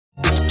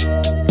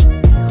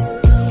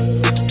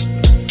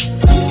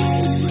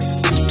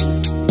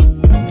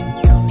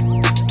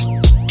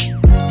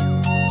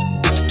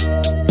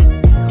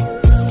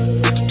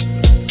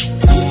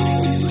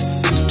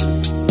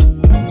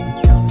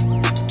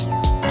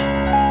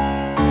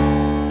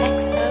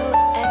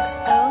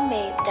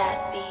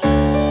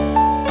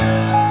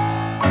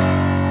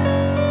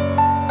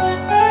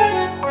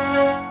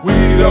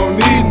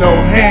No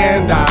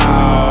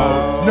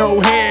handouts,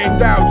 no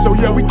handouts, so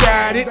yeah, we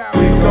got it.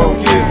 We gon'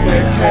 get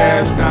this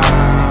cash now.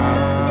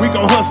 We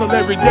gon' hustle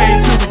every day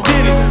till we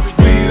get it.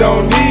 We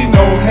don't need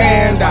no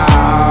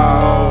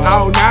handouts.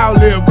 Out now,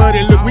 little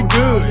buddy, look, we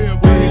good.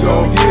 We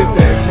gon' get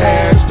that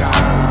cash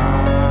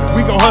now.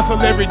 We gon'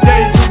 hustle every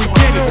day till we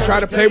get it. Try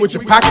to play with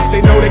your pockets,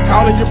 they know they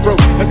calling you broke.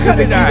 That's cause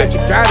they see that you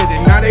got it,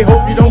 and now they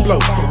hope you don't blow.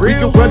 We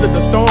can weather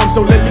the storm,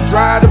 so let me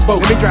drive the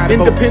boat.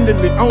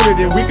 Independently own it,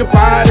 and we can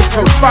fire the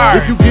coast.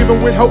 If you giving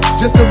with hopes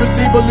just to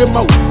receive a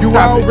limo, you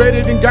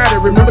already done got it.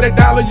 Remember that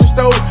dollar you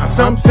stole?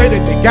 Some say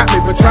that they got me,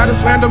 but try to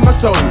slander my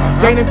soul.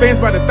 Gaining fans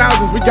by the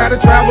thousands, we gotta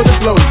travel the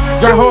globe.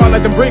 Try hard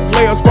like them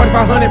bricklayers,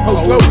 4,500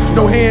 post slow.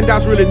 No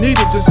handouts really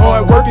needed, just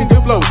hard work and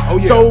good flow.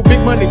 So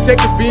big money,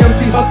 Texas,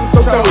 BMT hustle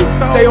so cold.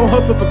 Stay on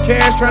hustle for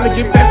cash, trying to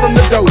get fat from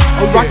the dough.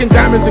 Rocking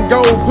diamonds and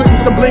gold, putting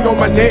some bling on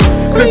my neck.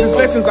 Business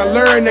lessons I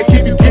learned that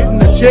keep you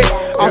getting a check.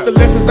 Off the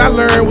lessons I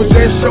learned was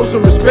just show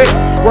some respect.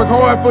 Work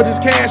hard for this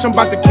cash, I'm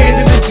about to can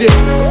it legit.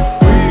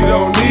 We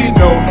don't need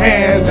no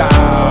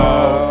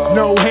handouts,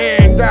 no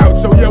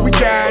handouts, so yeah, we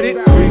got it.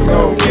 We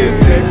gon' get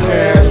this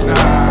cash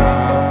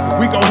now.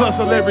 We gon'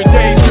 hustle every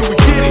day till we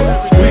get it.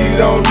 We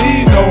don't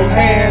need no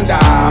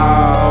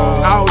handouts.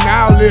 Out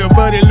now, little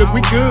buddy, look,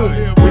 we good.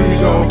 We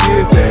gon'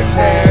 get that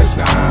cash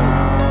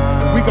now.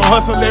 We gon'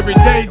 hustle every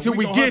day till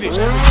we get it.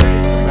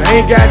 I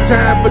ain't got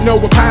time for no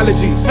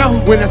apologies.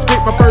 When I spit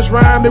my first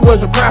rhyme, it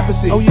was a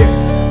prophecy. Oh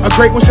yes, a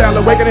great one shall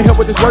awaken and help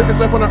with this work. It's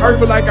left on the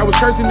earth, feel like I was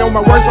cursing on my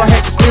words, so I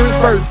had to experience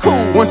birth. Cool.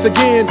 Once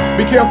again,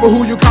 be careful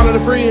who you calling a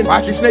friend.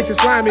 Watch these snakes is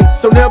slimy,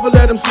 so never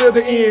let them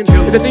slither in.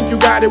 If they think you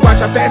got it,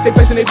 watch how fast they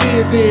placing their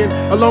bids in.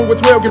 Along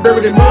with 12, get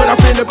buried in mud, off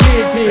in the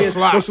pig pen.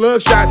 No slug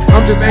shot,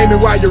 I'm just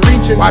aiming while you're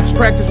reaching. Watch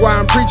practice while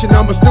I'm preaching.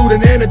 I'm a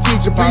student and a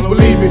teacher, please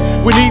believe me.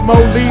 We need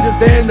more leaders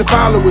than the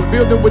followers.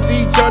 Building with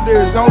each other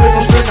is only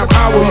gonna strengthen our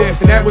power up,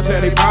 and that will tear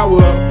their power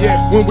up.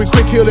 When we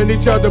quit killing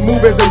each other,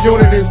 move as a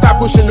unit and stop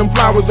pushing them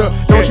flowers up.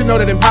 Don't you know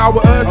that empower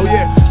us?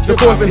 The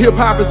force of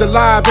hip-hop is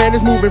alive and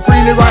it's moving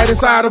freely right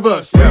inside of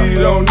us. We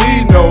don't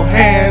need no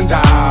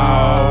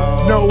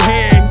handouts, no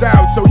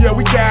handouts, so yeah,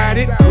 we got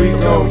it. We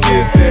gon'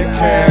 get this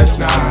cash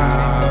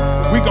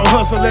now. We gon'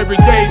 hustle every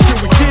day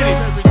till we get it.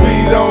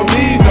 We don't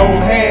need no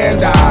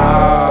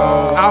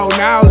handouts. Out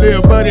now,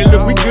 little buddy,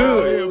 look, we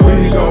good.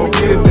 We gon'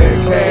 get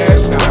that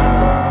cash now.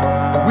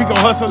 We gon'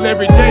 hustle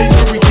every day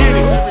till we get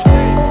it.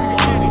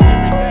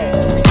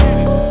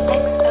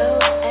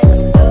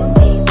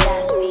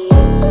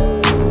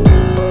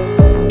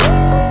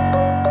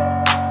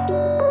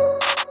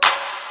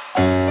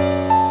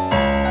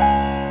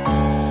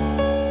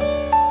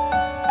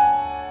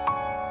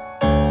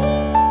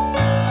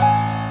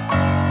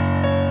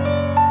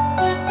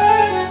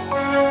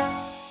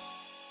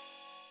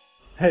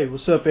 Hey,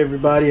 what's up,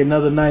 everybody?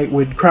 Another night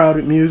with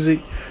Crowded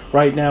Music.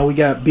 Right now, we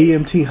got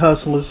BMT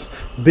Hustlers,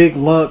 Big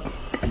Luck,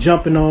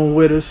 jumping on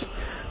with us.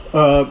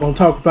 Gonna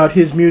talk about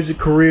his music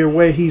career,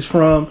 where he's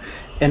from,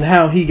 and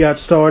how he got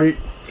started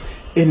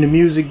in the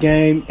music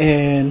game,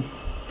 and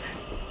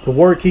the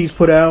work he's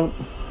put out.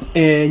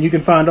 And you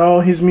can find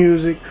all his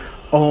music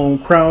on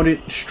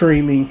Crowded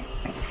Streaming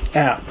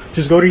app.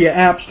 Just go to your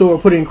app store,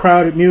 put in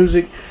Crowded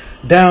Music,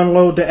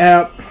 download the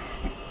app.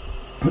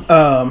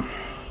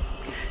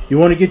 You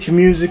want to get your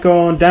music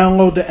on,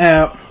 download the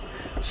app,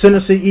 send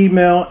us an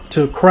email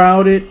to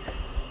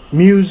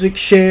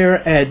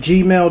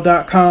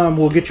crowdedmusicshare@gmail.com.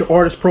 We'll get your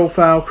artist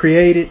profile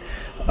created,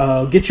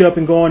 get you up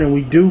and going, and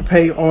we do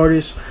pay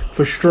artists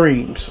for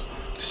streams.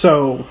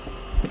 So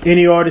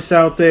any artists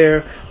out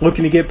there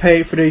looking to get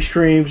paid for their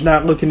streams,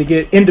 not looking to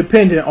get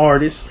independent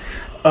artists,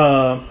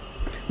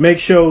 make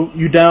sure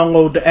you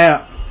download the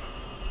app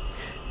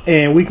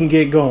and we can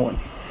get going.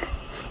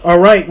 All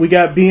right, we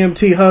got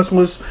BMT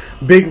Hustlers,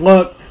 Big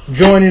Luck,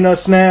 joining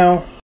us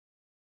now.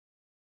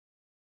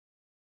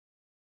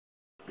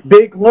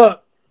 Big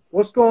Luck,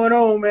 what's going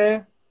on,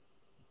 man?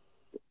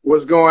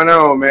 What's going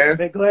on, man?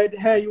 Been glad to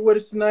have you with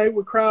us tonight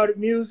with Crowded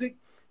Music.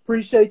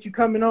 Appreciate you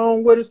coming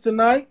on with us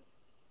tonight.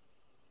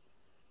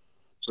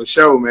 For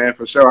sure, man.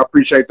 For sure. I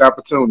appreciate the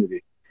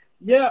opportunity.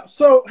 Yeah.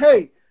 So,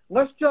 hey,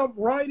 let's jump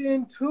right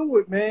into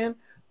it, man.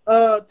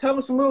 Tell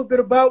us a little bit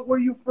about where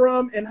you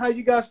from and how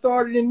you got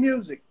started in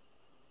music.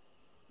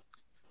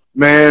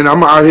 Man,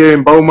 I'm out here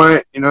in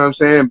Beaumont, you know what I'm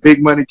saying? Big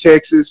Money,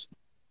 Texas.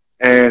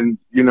 And,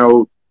 you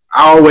know,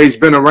 I always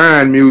been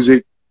around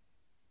music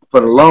for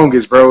the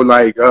longest, bro.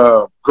 Like,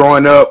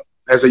 growing up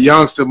as a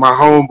youngster, my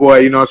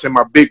homeboy, you know what I'm saying?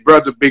 My big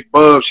brother, Big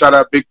Bub, shout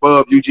out Big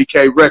Bub,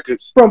 UGK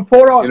Records. From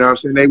Port Arthur. You know what I'm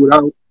saying? They would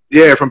out,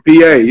 yeah, from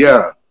PA,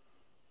 yeah.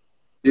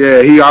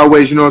 Yeah, he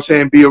always, you know what I'm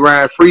saying, be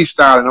around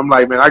freestyling. I'm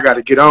like, man, I got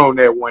to get on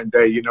that one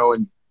day, you know,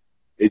 and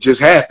it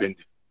just happened.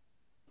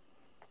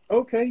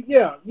 Okay,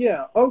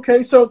 yeah.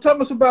 Okay, so tell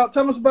us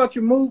about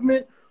your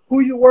movement,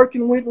 who you're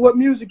working with, what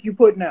music you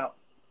putting out.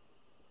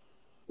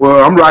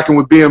 Well, I'm rocking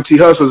with BMT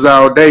Hustlers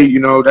all day. You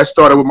know, that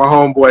started with my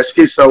homeboy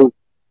Schizo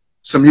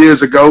some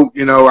years ago.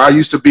 You know, I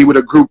used to be with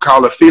a group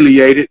called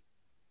Affiliated,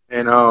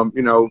 and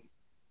you know,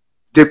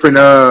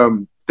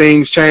 different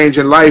things change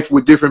in life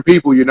with different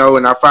people. You know,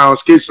 and I found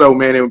Schizo,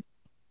 man, and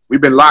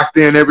we've been locked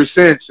in ever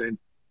since. And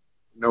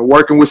you know,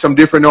 working with some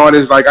different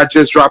artists. Like I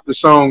just dropped a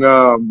song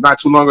not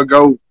too long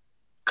ago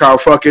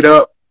called "Fuck It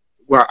Up"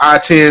 with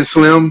I-10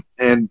 Slim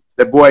and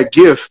the boy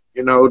Gift.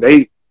 You know,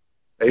 they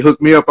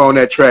hooked me up on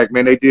that track,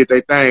 man. They did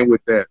their thing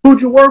with that.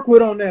 Who'd you work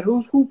with on that?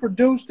 Who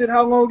produced it?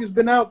 How long it's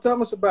been out? Tell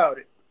us about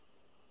it.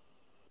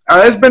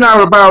 It's been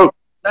out about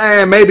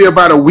maybe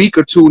about a week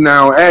or two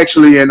now,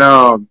 actually. And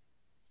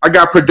I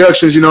got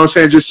productions, you know what I'm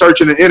saying, just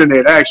searching the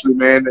internet, actually,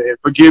 man.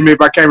 Forgive me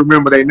if I can't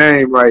remember their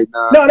name right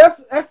now. No,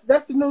 that's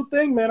the new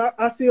thing, man.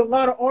 I see a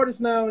lot of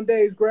artists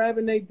nowadays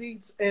grabbing their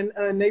beats and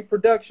their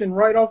production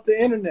right off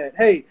the internet.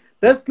 Hey,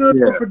 that's good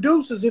for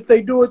producers if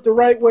they do it the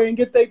right way and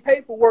get their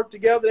paperwork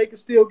together. They can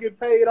still get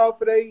paid off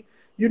of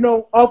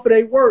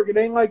their work. It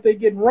ain't like they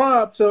getting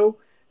robbed, so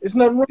it's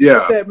nothing wrong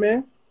with that,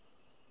 man.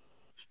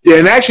 Yeah,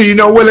 and actually, you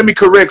know what? Let me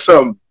correct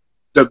something.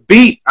 The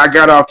beat I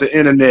got off the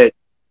internet,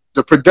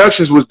 the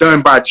productions was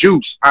done by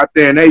Juice out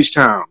there in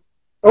H-Town.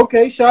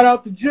 Okay, shout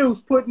out to Juice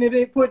putting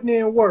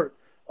in work.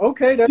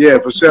 Okay, that's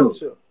for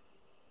sure.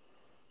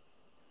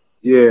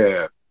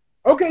 Yeah.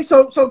 Okay,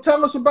 so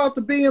tell us about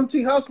the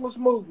BMT Hustlers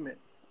movement.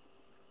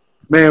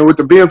 Man, with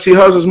the BMT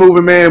Hustlers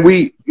movement, man,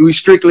 we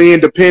strictly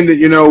independent.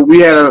 You know,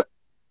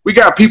 we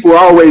got people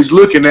always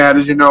looking at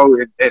us, you know,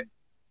 and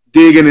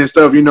digging and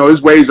stuff. You know,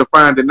 there's ways of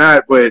finding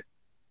that, but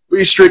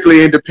we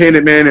strictly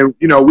independent, man. And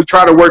you know, we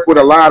try to work with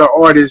a lot of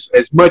artists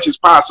as much as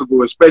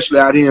possible, especially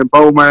out here in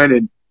Beaumont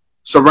and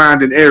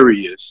surrounding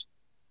areas.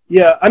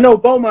 Yeah, I know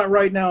Beaumont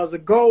right now is a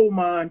gold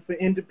mine for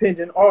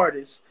independent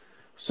artists.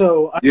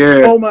 So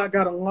Beaumont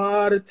got a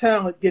lot of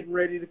talent getting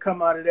ready to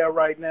come out of there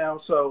right now.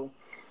 So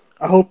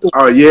I hope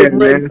they're getting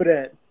ready for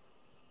that.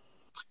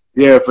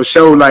 Yeah, for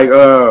sure. Like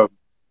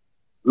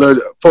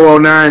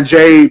 409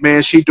 Jade,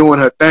 man, she doing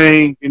her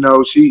thing. You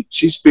know, she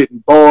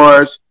spitting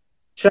bars.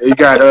 You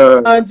got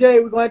Jay,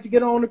 we're going to have to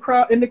get on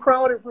in the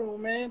crowded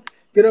room, man.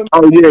 Get them.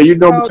 Oh yeah, you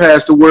know,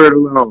 pass the word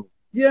along.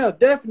 Yeah,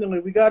 definitely.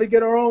 We got to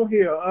get her on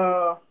here.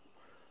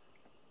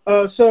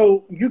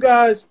 So you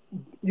guys,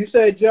 you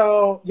said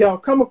y'all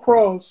come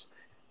across.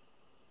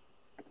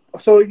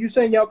 So you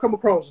saying y'all come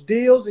across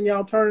deals and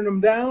y'all turning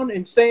them down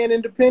and staying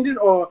independent,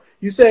 or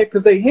you said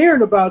because they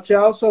hearing about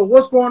y'all? So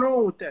what's going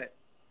on with that?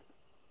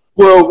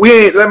 Well,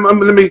 we ain't. Let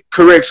me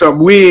correct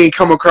something. We ain't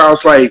come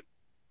across we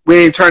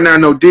ain't turned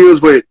down no deals,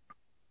 but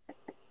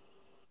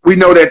we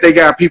know that they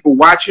got people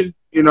watching.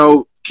 You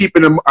know,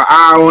 keeping an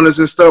eye on us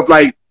and stuff.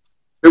 Like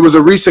there was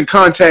a recent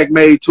contact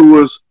made to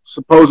us,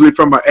 supposedly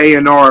from an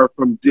A&R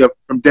from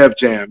Def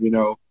Jam. You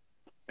know,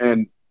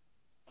 and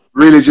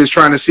really just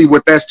trying to see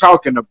what that's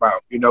talking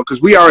about, you know, because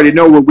we already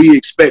know what we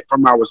expect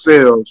from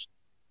ourselves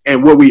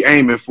and what we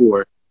aiming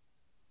for.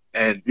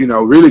 And, you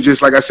know, really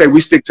just, like I said,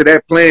 we stick to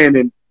that plan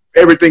and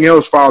everything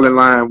else fall in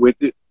line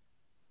with it.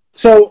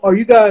 So are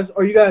you guys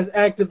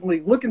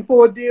actively looking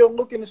for a deal,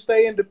 looking to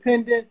stay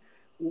independent?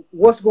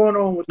 What's going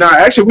on with that?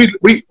 Actually,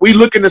 we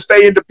looking to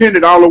stay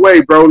independent all the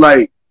way, bro.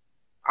 Like,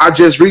 I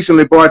just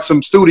recently bought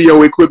some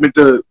studio equipment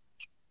to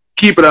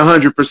keep it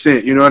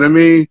 100%, you know what I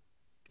mean?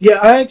 Yeah,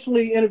 I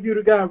actually interviewed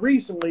a guy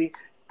recently,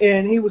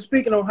 and he was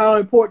speaking on how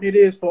important it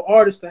is for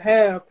artists to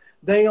have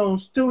their own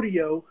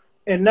studio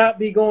and not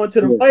be going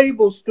to the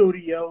label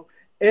studio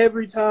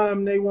every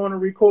time they want to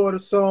record a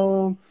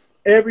song,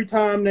 every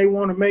time they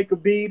want to make a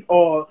beat,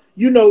 or,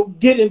 you know,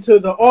 get into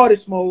the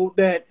artist mode.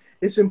 That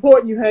it's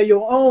important you have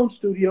your own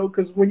studio,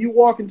 because when you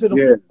walk into the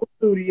label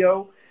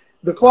studio,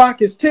 the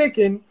clock is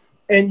ticking,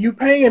 and you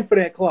paying for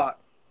that clock.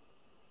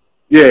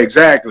 Yeah,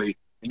 exactly.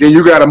 And then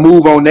you got to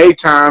move on their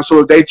time.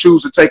 So if they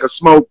choose to take a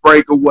smoke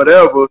break or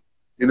whatever,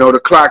 you know, the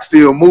clock's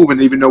still moving,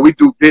 even though we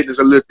do business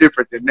a little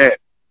different than that.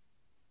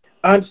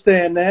 I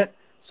understand that.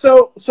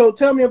 So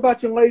tell me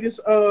about your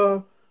latest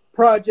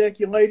project,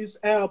 your latest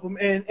album,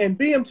 and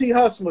BMT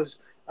Hustlers.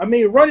 I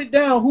mean, run it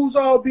down. Who's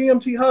all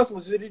BMT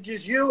Hustlers? Is it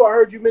just you? I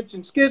heard you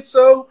mention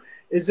Schizo.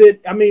 Is it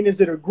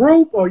a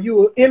group, or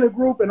you in a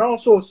group and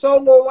also a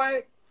solo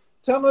act?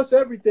 Tell us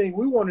everything.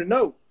 We want to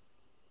know.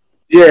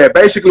 Yeah,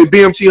 basically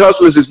BMT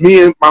Hustlers is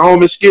me and my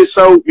homie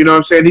Schizo. You know what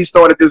I'm saying? He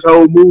started this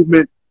whole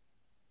movement.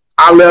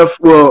 I left,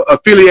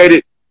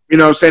 Affiliated, you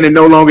know what I'm saying, it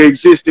no longer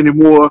exists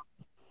anymore.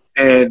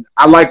 And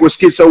I like what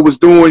Schizo was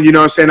doing, you know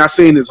what I'm saying? I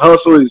seen his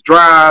hustle, his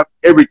drive,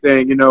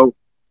 everything, you know.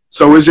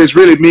 So it's just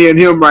really me and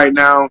him right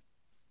now.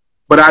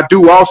 But I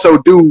do also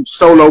do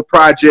solo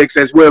projects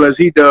as well as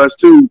he does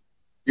too.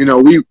 You know,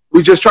 we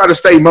just try to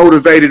stay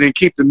motivated and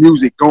keep the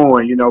music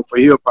going, you know, for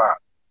hip hop.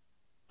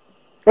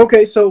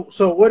 Okay, so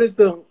what is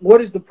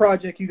the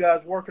project you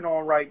guys working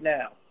on right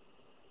now?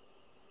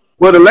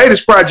 Well, the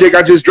latest project,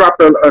 I just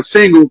dropped a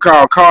single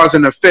called Cause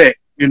and Effect,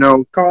 you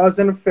know. Cause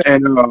and Effect.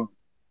 And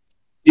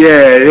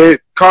Yeah,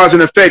 it cause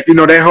and effect. You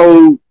know, that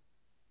whole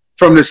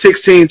from the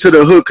 16 to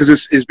the hook, because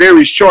it's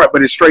very short,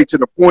 but it's straight to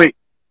the point.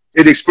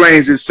 It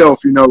explains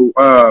itself. You know,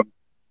 how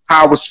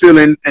I was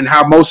feeling and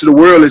how most of the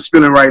world is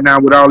feeling right now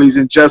with all these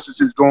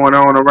injustices going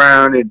on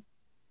around, and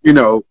you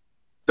know,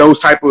 those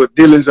type of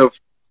dealings of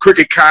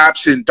crooked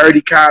cops and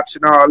dirty cops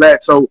and all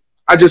that. So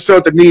I just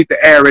felt the need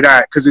to air it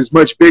out because it's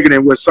much bigger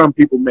than what some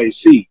people may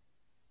see.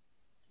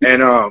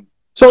 And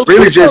so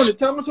really just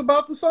tell us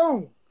about the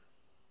song.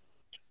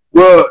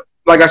 well,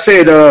 like I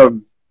said,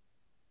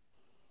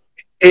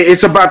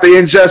 it's about the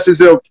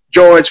injustice of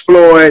George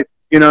Floyd.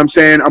 You know what I'm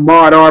saying?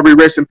 Ahmaud Arbery,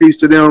 rest in peace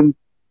to them.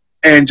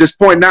 And just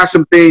pointing out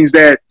some things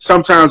that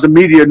sometimes the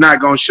media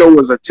not going to show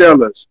us or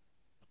tell us.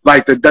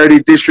 Like the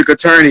dirty district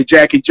attorney,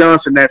 Jackie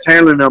Johnson, that's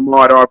handling the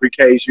Ahmaud Arbery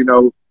case. You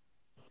know,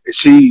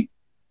 she's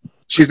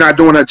not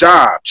doing her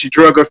job. She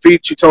drug her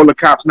feet. She told the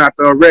cops not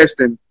to arrest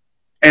him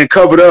and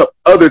covered up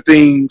other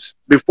things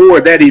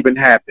before that even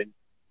happened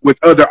with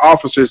other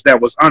officers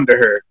that was under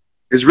her.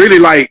 It's really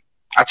like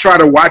I try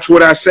to watch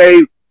what I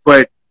say,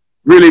 but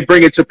really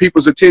bring it to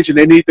people's attention.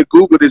 They need to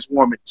Google this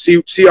woman,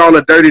 see all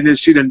the dirtiness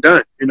she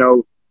done. You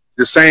know,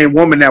 the same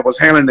woman that was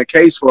handling the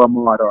case for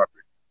Ahmaud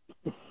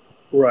Arbery.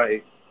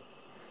 Right.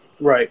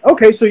 Right.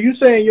 Okay, so you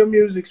saying your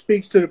music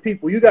speaks to the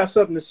people. You got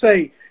something to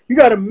say. You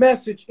got a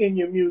message in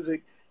your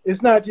music.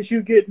 It's not just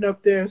you getting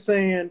up there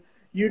saying,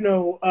 you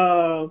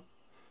know,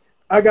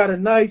 I got a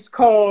nice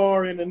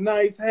car and a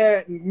nice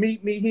hat and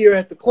meet me here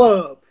at the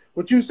club.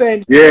 But you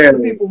saying to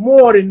people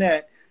more than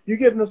that. You're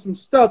giving them some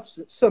stuff,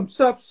 some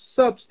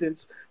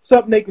substance,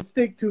 something they can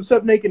stick to,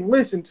 something they can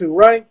listen to,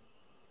 right?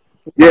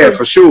 Yeah,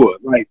 for sure.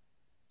 Like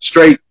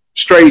straight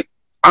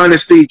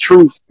honesty,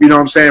 truth, you know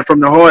what I'm saying, from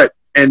the heart.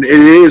 And it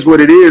is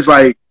what it is.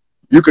 Like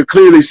you could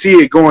clearly see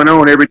it going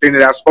on, everything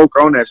that I spoke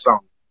on that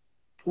song.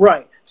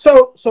 Right.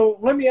 So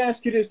let me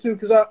ask you this too,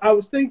 because I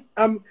was thinking,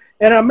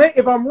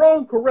 if I'm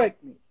wrong,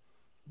 correct me.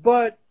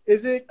 But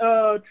is it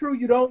true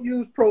you don't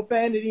use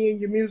profanity in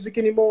your music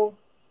anymore?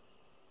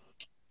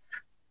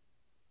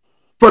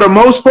 For the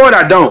most part,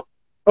 I don't.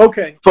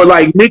 Okay. For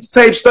like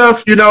mixtape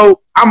stuff, you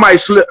know, I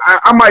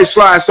might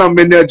slide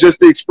something in there just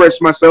to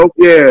express myself.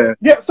 Yeah.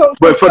 Yeah.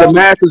 But for the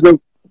masses of,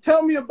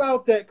 tell me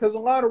about that, because a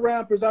lot of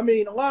rappers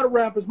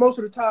most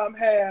of the time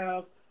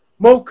have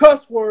more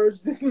cuss words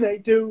than they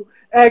do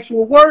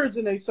actual words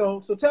in their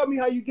song. So tell me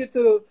how you get to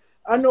the.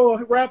 I know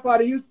a rapper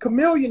out of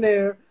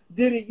Chamillionaire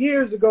did it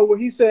years ago where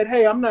he said,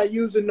 "Hey, I'm not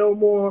using no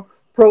more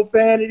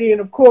profanity."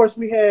 And of course,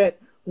 we had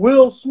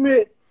Will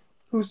Smith,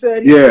 who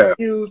said he didn't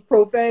use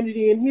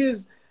profanity in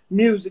his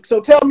music.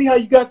 So tell me how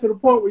you got to the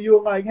point where you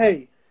were like,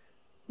 hey,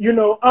 you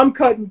know, I'm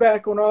cutting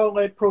back on all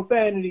that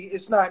profanity.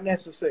 It's not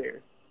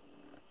necessary.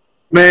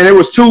 Man, there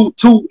was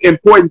two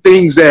important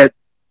things that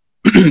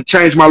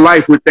changed my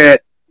life with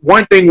that.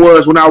 One thing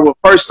was when I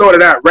first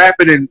started out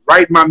rapping and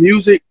writing my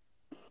music,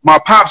 my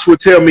pops would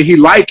tell me he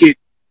liked it,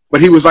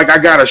 but he was like, I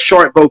got a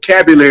short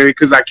vocabulary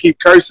because I keep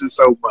cursing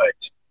so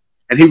much.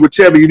 And he would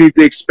tell me you need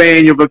to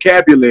expand your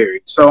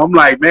vocabulary. So I'm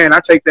like, man, I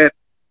take that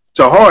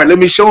to heart. Let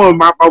me show him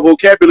my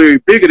vocabulary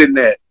bigger than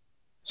that.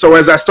 So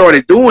as I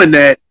started doing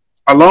that,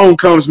 along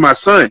comes my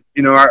son.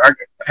 You know, I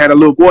had a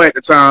little boy at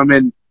the time,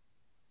 and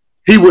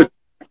he would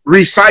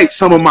recite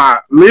some of my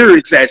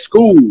lyrics at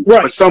school.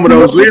 Right. But some of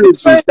those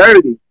lyrics was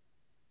dirty.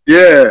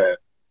 Yeah.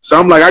 So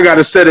I'm like, I got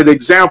to set an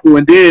example.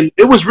 And then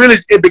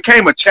it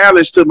became a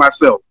challenge to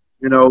myself,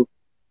 you know,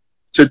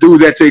 to do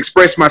that, to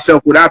express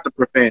myself without the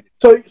profanity.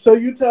 So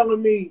you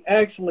telling me,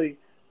 actually,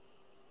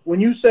 when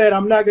you said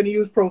I'm not going to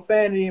use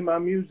profanity in my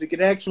music,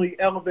 it actually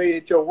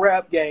elevated your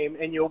rap game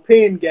and your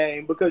pen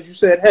game, because you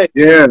said,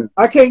 hey,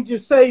 I can't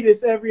just say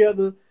this every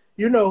other,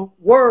 you know,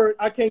 word.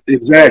 I can't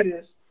just say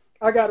this.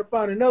 I got to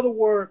find another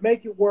word,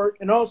 make it work,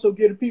 and also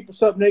give the people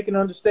something they can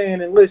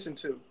understand and listen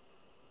to.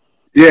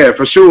 Yeah,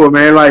 for sure,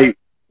 man. Like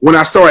when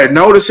I started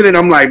noticing it,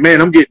 I'm like,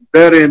 man, I'm getting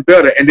better and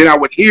better. And then I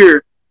would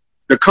hear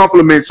the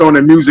compliments on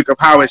the music of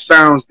how it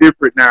sounds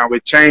different now.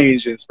 It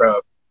changed and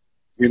stuff,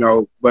 you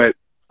know, but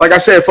like I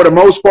said, for the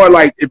most part,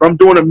 like if I'm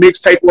doing a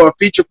mixtape or a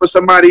feature for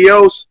somebody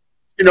else,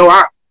 you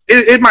know,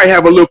 it might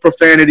have a little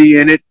profanity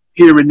in it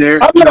here and there.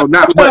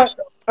 Not much.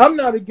 I'm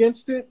not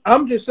against it.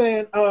 I'm just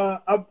saying,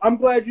 I'm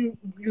glad you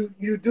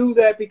do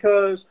that,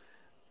 because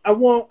I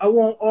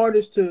want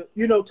artists to,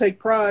 you know, take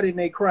pride in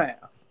their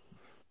craft.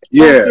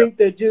 Yeah. I think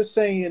that just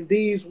saying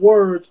these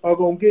words are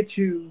gonna get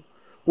you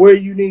where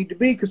you need to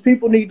be, because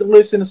people need to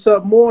listen to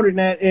something more than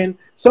that. And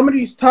some of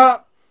these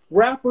top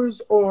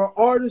rappers or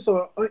artists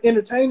or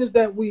entertainers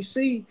that we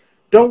see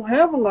don't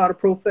have a lot of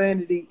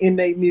profanity in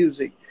their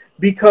music,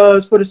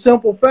 because for the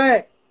simple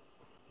fact,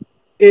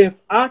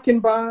 if I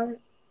can buy it,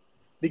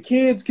 the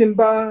kids can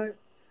buy it,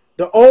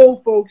 the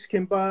old folks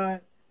can buy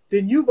it,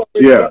 then you've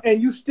already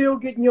and you still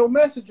getting your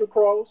message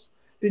across,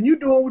 then you're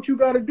doing what you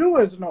got to do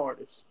as an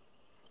artist.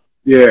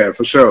 Yeah,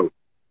 for sure.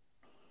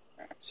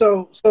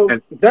 So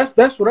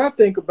that's what I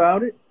think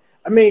about it.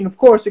 I mean, of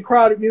course, at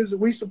Crowded Music,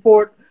 we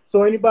support.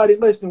 So anybody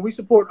listening, we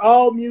support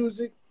all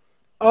music,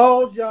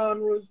 all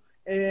genres,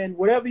 and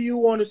whatever you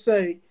want to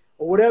say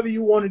or whatever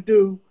you want to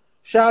do,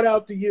 shout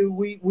out to you.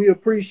 We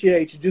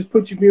appreciate you. Just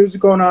put your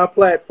music on our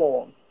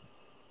platform.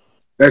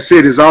 That's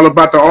it. It's all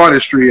about the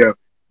artistry of it.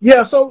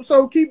 Yeah,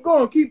 so keep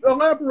going. Keep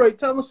elaborate.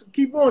 Tell us,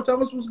 keep going.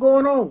 Tell us what's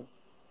going on.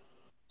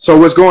 So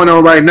what's going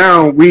on right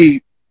now,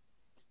 we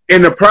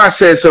in the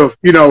process of,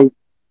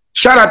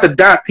 shout out to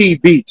Dot P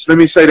Beats. Let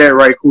me say that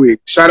right quick.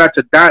 Shout out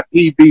to Dot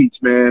P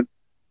Beats, man.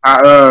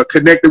 I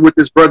connected with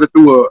this brother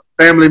through a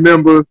family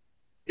member.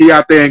 He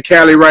out there in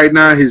Cali right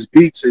now. His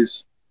beats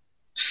is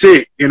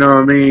sick, you know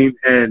what I mean?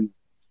 And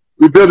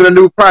we're building a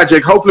new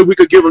project. Hopefully we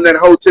could give him that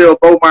Hotel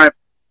Beaumont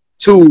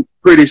 2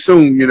 pretty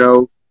soon,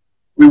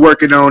 We're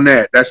working on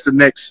that. That's the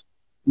next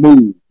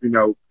move,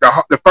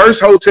 The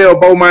first Hotel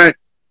Beaumont,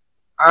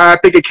 I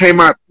think it came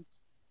out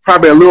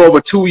probably a little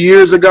over 2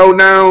 years ago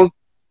now.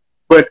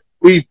 But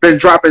we've been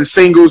dropping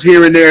singles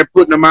here and there,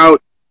 putting them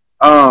out.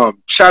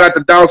 Shout out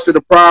to Dogs to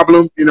the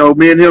Problem.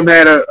 Me and him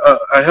had a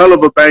hell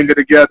of a banger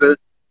together.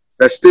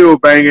 That's still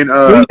banging.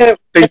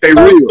 Think They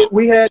Real.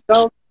 We had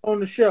Dogs on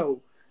the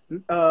show.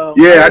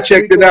 Yeah, I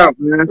checked it out,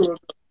 man.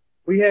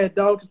 We had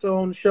Dogster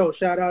on the show.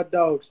 Shout out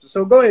Dogster.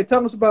 So go ahead,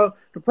 tell us about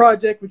the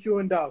project with you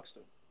and Dogster.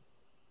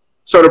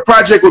 So the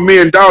project with me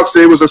and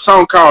Dogster, it was a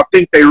song called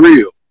Think They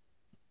Real.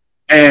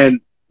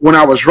 And when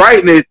I was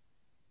writing it,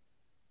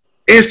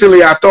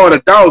 instantly I thought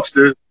of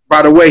Dogster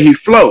by the way he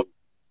flowed.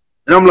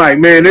 And I'm like,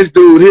 man, this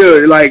dude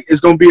here, like,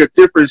 it's going to be a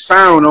different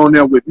sound on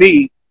there with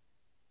me.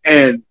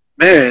 And,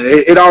 man,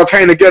 it all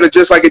came together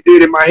just like it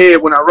did in my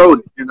head when I wrote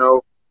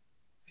it,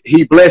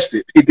 He blessed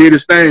it. He did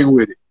his thing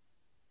with it.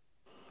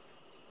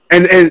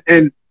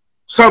 And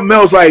something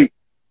else, like,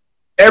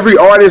 every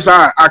artist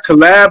I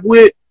collab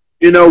with,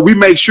 we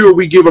make sure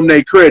we give them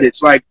their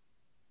credits. Like,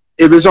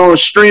 if it's on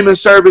streaming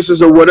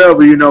services or whatever,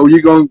 we're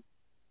going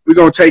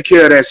to take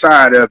care of that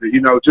side of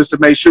it, just to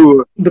make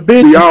sure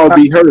we all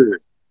be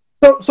heard.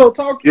 So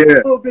talk to me a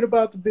little bit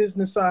about the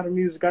business side of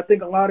music. I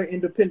think a lot of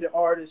independent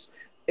artists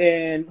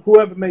and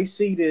whoever may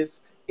see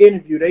this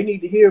interview, they need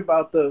to hear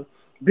about the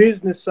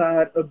business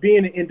side of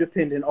being an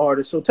independent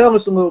artist. So tell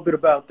us a little bit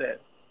about that.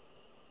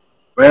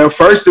 Well,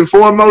 first and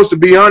foremost, to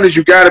be honest,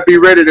 you got to be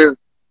ready to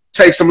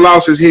take some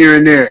losses here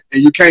and there,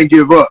 and you can't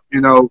give up.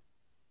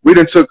 We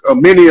done took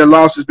many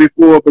losses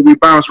before, but we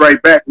bounced right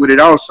back with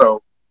it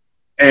also.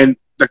 And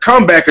the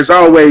comeback is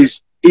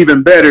always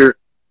even better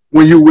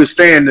when you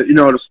withstand,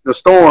 the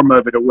storm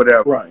of it or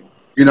whatever. Right.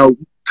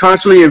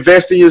 Constantly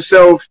invest in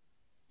yourself.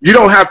 You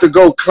don't have to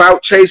go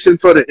clout chasing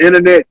for the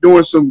internet,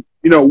 doing some,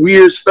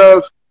 weird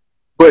stuff,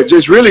 but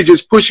just really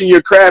just pushing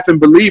your craft and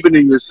believing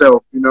in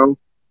yourself,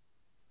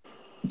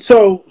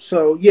 So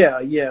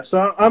yeah.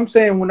 So I'm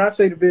saying, when I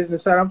say the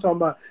business side, I'm talking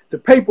about the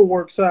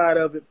paperwork side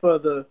of it for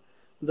the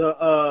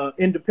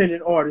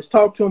independent artists.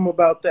 Talk to them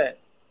about that.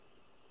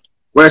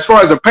 Well, as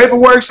far as the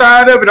paperwork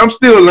side of it, I'm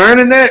still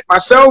learning that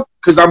myself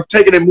because I'm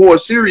taking it more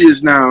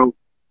serious now.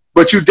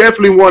 But you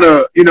definitely want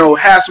to,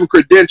 have some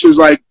credentials,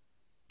 like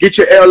get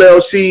your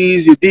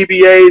LLCs, your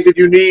DBAs if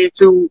you need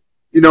to,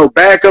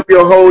 back up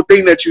your whole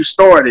thing that you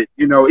started.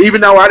 Even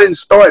though I didn't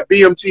start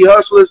BMT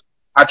Hustlers,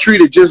 I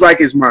treat it just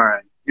like it's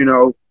mine.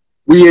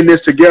 We in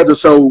this together.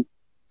 So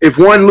if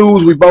one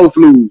lose, we both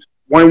lose.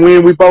 One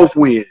win, we both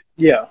win.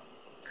 Yeah,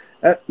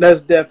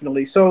 that's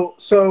definitely. So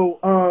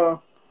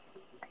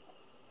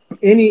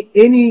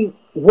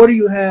what do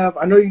you have?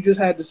 I know you just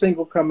had the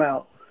single come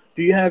out.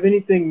 Do you have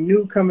anything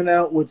new coming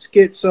out with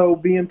Schizo,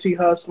 BMT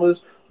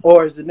Hustlers,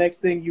 or is the next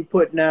thing you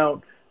putting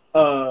out?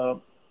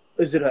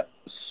 Is it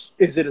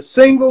a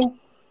single,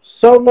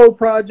 solo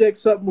project,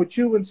 something with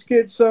you and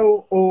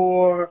Schizo,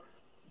 or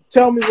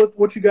tell me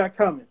what you got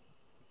coming?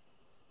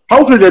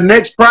 Hopefully the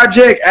next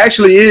project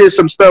actually is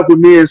some stuff with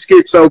me and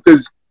Schizo,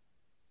 because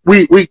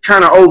we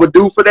kind of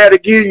overdue for that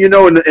again,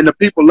 and the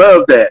people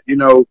love that,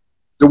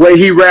 the way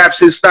he raps,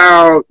 his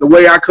style, the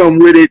way I come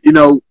with it,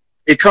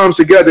 it comes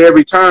together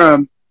every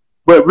time.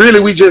 But really,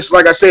 we just,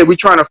 like I said, we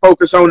trying to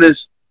focus on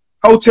this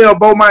Hotel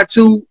Beaumont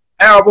 2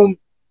 album.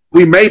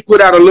 We may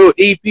put out a little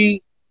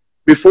EP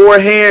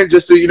beforehand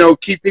just to,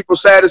 keep people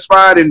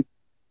satisfied and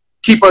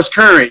keep us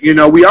current.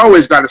 We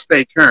always got to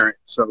stay current.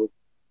 So,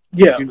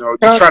 yeah,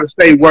 just try to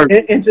stay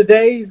working. In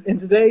today's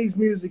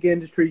music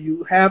industry,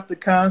 you have to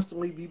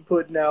constantly be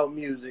putting out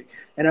music.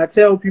 And I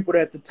tell people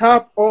that the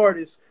top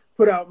artists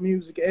put out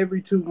music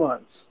every 2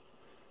 months.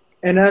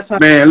 And that's how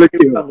look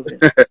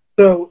at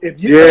So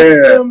if you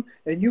got them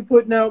and you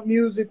putting out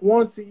music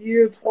once a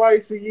year,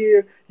 twice a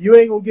year, you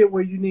ain't gonna get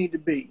where you need to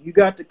be. You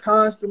got to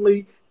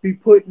constantly be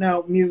putting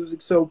out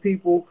music so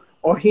people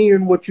are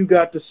hearing what you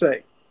got to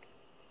say.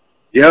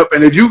 Yep,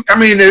 and and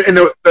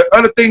the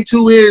other thing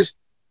too is,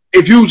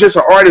 if you just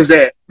an artist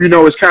that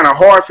it's kind of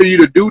hard for you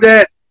to do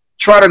that,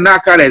 try to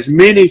knock out as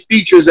many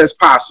features as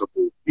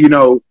possible.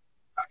 Even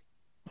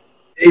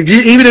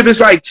if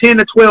it's like 10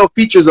 to 12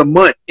 features a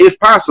month, if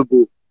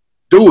possible,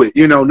 do it.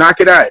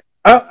 Knock it out.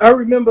 I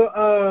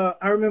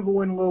remember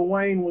when Lil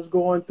Wayne was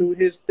going through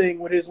his thing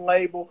with his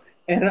label,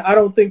 and I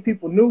don't think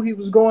people knew he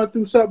was going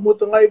through something with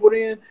the label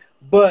then,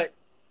 but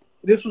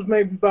this was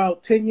maybe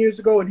about 10 years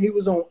ago, and he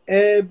was on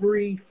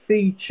every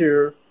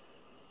feature.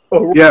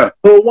 Yeah.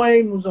 Lil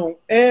Wayne was on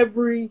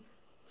every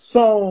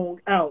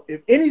song out.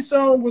 If any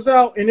song was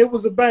out and it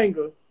was a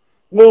banger,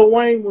 Lil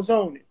Wayne was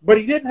on it. But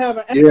he didn't have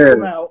an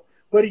album out,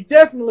 but he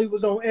definitely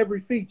was on every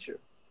feature.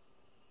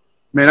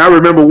 Man, I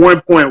remember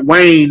one point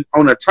Wayne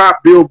on the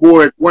top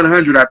Billboard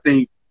 100, I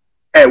think.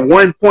 At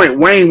one point,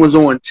 Wayne was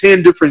on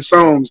 10 different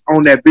songs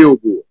on that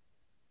Billboard.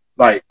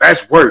 Like,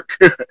 that's work.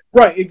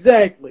 Right,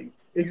 exactly.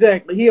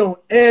 Exactly. He on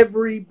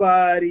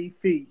everybody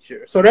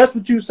feature. So that's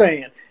what you're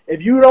saying.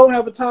 If you don't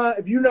have a time,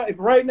 if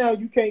right now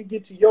you can't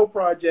get to your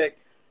project,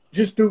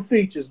 just do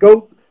features.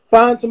 Go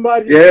find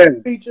somebody to do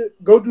the feature,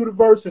 go do the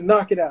verse and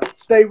knock it out.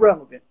 Stay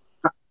relevant.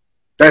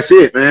 That's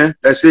it, man.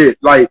 That's it.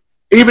 Like,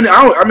 even,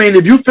 I mean,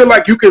 if you feel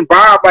like you can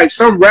vibe, like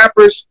some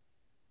rappers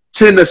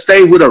tend to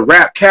stay with a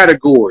rap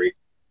category.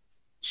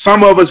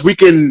 Some of us, we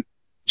can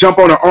jump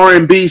on an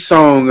R&B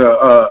song,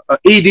 a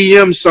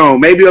EDM song,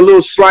 maybe a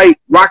little slight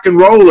rock and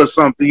roll or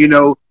something, you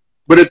know.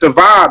 But if the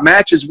vibe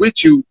matches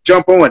with you,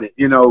 jump on it,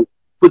 you know.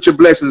 Put your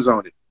blessings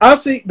on it. I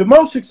see the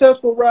most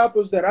successful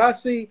rappers that I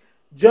see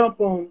jump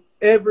on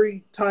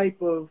every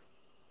type of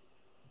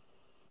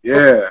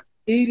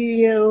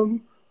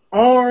EDM,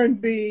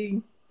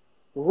 R&B,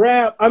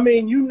 rap. I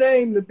mean, you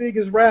name the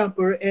biggest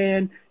rapper,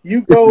 and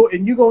you go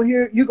and you gonna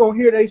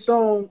hear their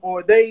song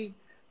or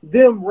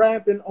them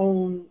rapping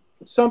on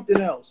something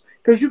else,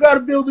 because you got to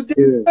build a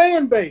different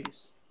fan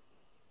base.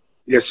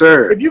 Yes,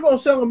 sir. If you're gonna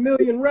sell 1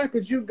 million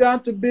records, you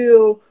got to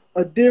build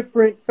a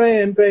different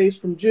fan base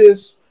from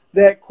just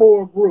that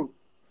core group.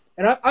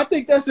 And I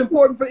think that's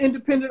important for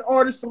independent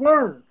artists to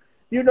learn.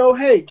 You know,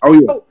 hey,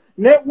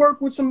 network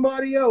with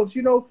somebody else.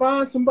 You know,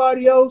 find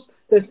somebody else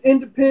that's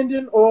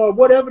independent or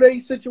whatever their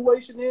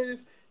situation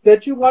is,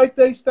 that you like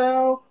their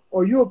style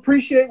or you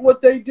appreciate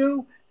what they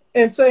do,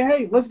 and say,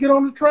 hey, let's get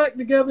on the track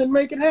together and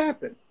make it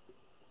happen.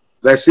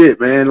 That's it,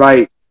 man.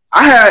 Like,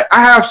 I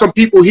have some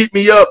people hit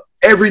me up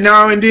every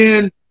now and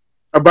then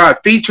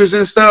about features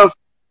and stuff,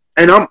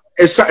 and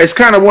it's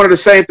kind of one of the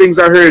same things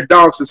I heard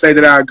Dawson say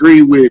that I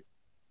agree with.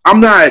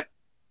 I'm not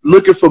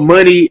looking for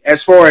money,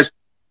 as far as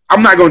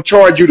I'm not going to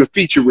charge you to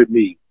feature with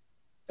me,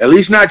 at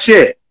least not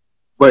yet.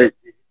 But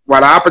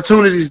while the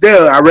opportunity's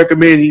there, I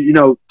recommend, you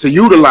know, to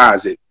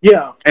utilize it.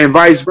 Yeah, and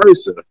vice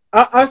versa.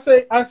 I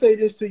say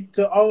this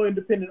to all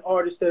independent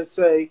artists that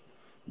say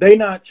they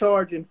not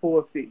charging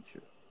for a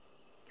feature.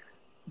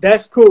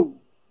 That's cool,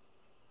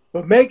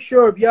 but make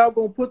sure if y'all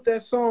gonna put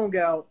that song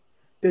out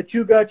that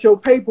you got your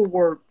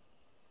paperwork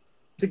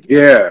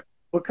together.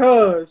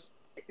 Because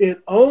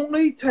it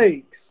only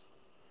takes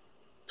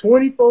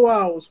 24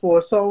 hours for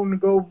a song to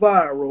go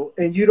viral,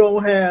 and you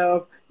don't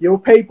have your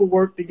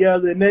paperwork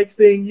together. Next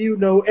thing you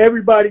know,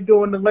 everybody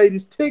doing the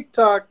latest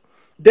TikTok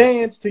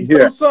dance to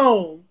your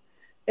song,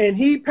 and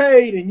he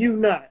paid and you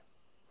not.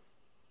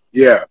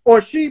 Yeah.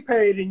 Or she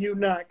paid and you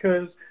not,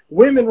 because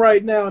women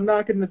right now are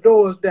knocking the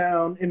doors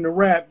down in the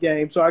rap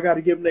game, so I got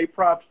to give them their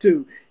props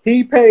too.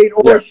 He paid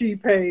or she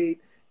paid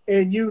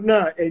and you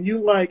not. And you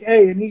like,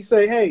 hey, and he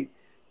say, hey,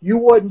 you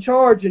wasn't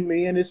charging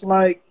me. And it's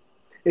like,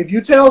 if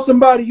you tell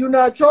somebody you're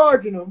not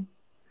charging them,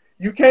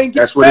 you can't get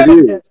that's what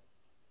it is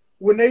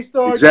when they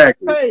start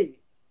getting paid.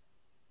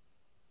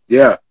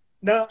 Yeah.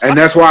 Now, and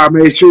that's why I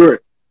made sure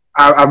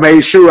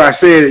I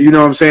said, you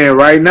know what I'm saying,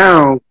 right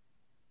now,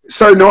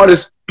 certain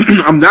artists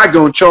I'm not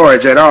going to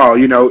charge at all.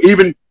 You know,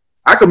 even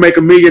I could make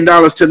 $1 million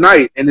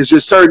tonight, and it's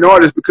just certain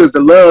artists, because the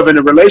love and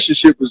the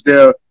relationship was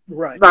there.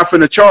 Right. I'm not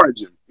finna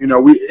charge them. You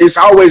know, it's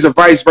always a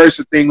vice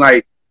versa thing.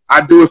 Like,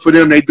 I do it for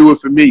them, they do it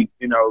for me.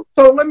 You know.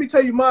 So let me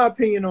tell you my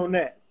opinion on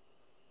that.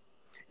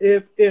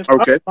 If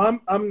I'm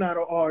not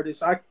an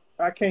artist, I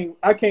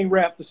can't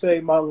rap to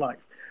save my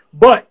life.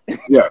 But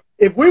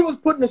if we was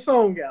putting a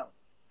song out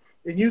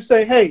and you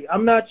say, hey,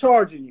 I'm not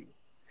charging you,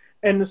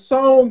 and the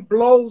song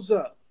blows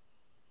up,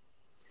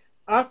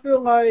 I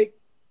feel like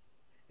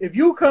if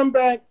you come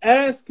back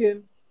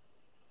asking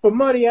for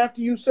money after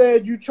you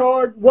said you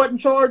wasn't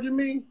charging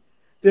me,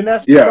 then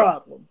that's the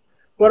problem.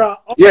 But I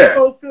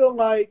also feel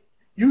like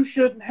you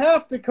shouldn't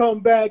have to come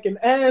back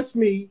and ask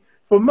me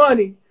for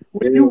money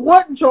when you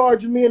wasn't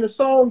charging me and the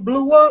song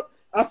blew up.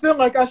 I feel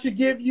like I should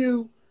give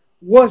you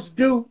what's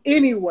due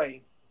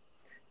anyway.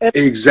 And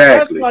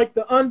that's like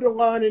the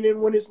underlining,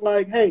 and when it's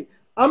like, hey,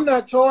 I'm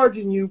not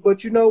charging you,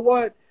 but you know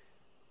what?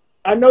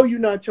 I know you're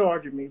not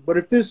charging me, but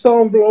if this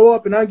song blow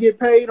up and I get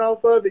paid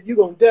off of it, you're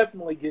going to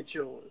definitely get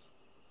yours.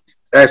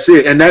 That's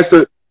it. And that's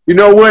you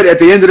know what? At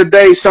the end of the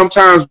day,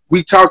 sometimes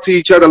we talk to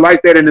each other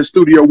like that in the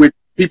studio with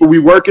people we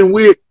working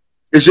with.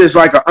 It's just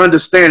like an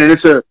understanding.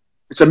 It's a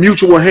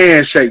mutual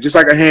handshake, just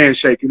like a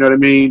handshake. You know what I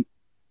mean?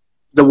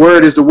 The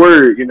word is the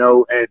word, you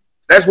know, and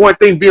that's one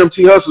thing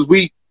BMT Hustlers,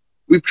 we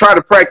try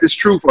to practice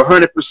truth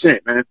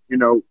 100%, man, you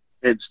know,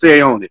 and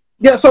stay on it.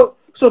 Yeah. So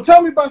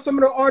tell me about some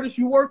of the artists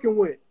you're working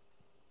with.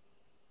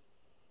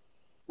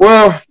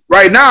 Well,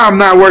 right now I'm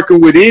not working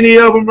with any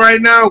of them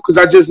right now because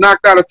I just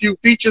knocked out a few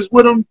features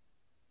with them.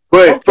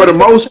 But for the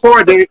most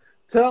part,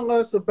 tell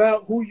us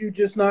about who you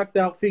just knocked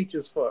out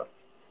features for.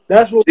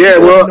 That's what we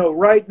want to know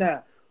right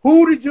now.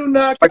 Who did you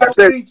knock out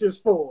features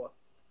for?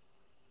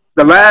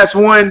 The last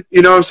one,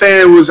 you know what I'm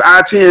saying, was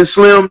IT and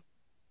Slim.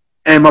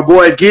 and my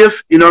boy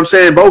Giff, you know what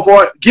I'm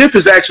saying? Giff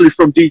is actually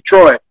from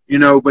Detroit, you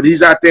know, but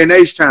he's out there in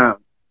H-Town.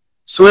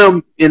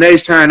 Slim in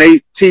H-Town,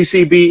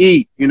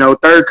 TCBE, you know,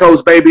 Third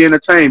Coast Baby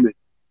Entertainment.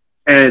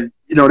 And,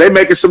 you know, they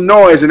making some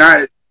noise, and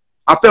I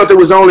felt it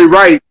was only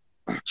right.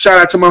 Shout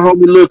out to my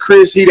homie Lil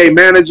Chris, he they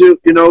manager,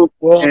 you know.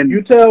 Well, and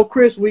you tell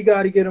Chris we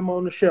got to get him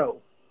on the show.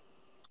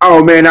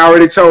 Oh, man, I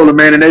already told him,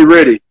 man, and they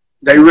ready.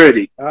 They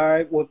ready. All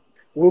right, well,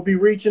 we'll be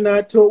reaching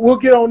out to him. We'll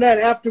get on that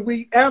after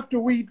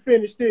we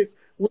finish this.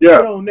 We'll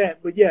get on that.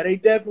 But, yeah, they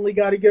definitely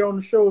got to get on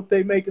the show if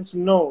they making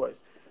some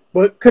noise.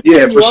 But continue.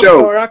 Yeah, for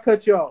sure. Sorry, I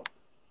cut you off.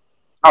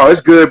 Oh,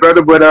 it's good,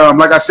 brother. But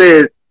like I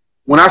said,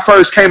 when I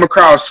first came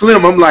across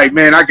Slim, I'm like,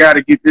 man, I got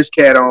to get this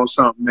cat on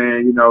something,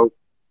 man, you know.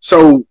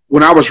 So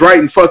when I was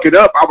writing Fuck It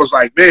Up, I was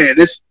like, man,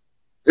 this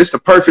the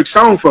perfect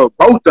song for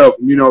both of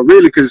them, you know,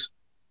 really, because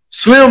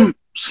Slim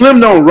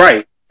don't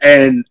write.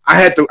 And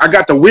I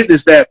got to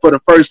witness that for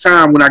the first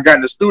time when I got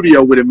in the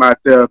studio with him out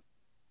there.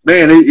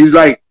 Man, he's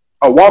like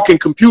a walking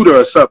computer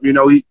or something, you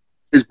know.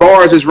 His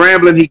bars is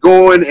rambling, he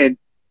going, and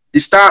he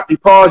stop, he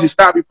pause, he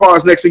stop, he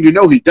pause. Next thing you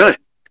know, he done.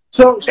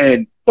 So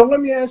let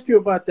me ask you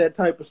about that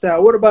type of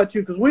style. What about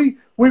you? Because we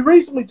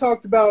recently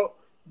talked about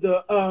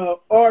the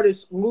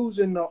artists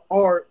losing the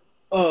art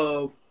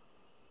of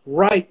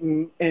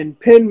writing and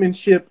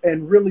penmanship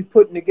and really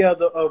putting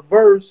together a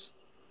verse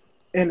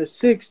and a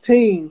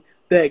 16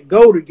 that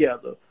go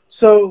together.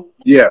 So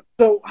yeah.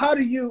 So how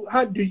do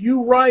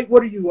you write?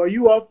 What are you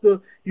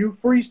you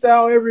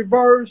freestyle every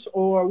verse,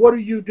 or what do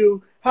you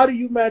do? How do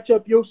you match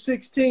up your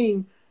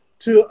 16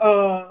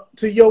 to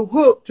your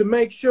hook to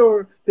make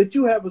sure that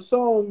you have a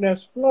song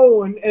that's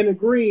flowing and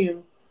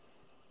agreeing,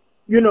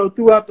 you know,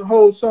 throughout the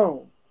whole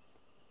song?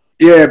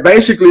 Yeah,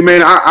 basically,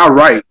 man, I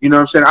write, you know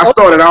what I'm saying? I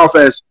started off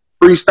as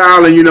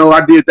freestyling, you know,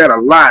 I did that a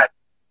lot,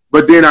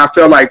 but then I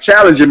felt like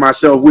challenging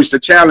myself, which the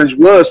challenge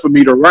was for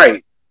me to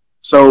write.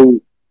 So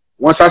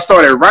once I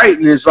started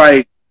writing, it's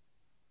like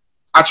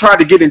I tried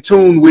to get in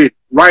tune with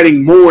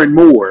writing more and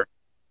more.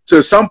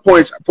 To some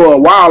points, for a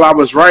while, I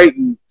was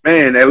writing,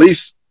 man, at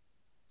least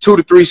 2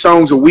 to 3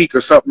 songs a week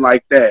or something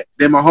like that.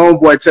 Then my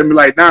homeboy tell me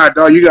like, nah,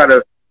 dog, you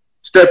gotta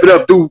step it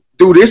up, do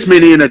this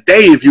many in a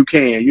day if you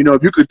can. You know,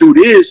 if you could do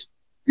this,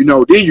 you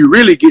know, then you're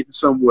really getting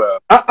somewhere.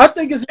 I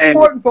think it's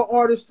important for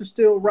artists to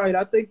still write.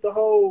 I think the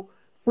whole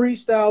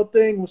freestyle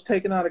thing was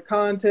taken out of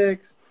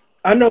context.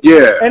 I know,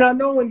 yeah. And I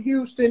know in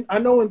Houston, I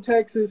know in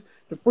Texas,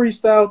 the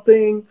freestyle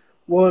thing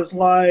was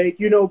like,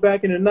 you know,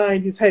 back in the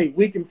 90s, hey,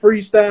 we can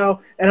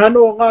freestyle. And I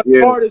know a lot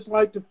of artists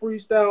like to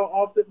freestyle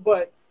often,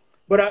 but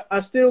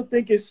I still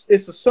think it's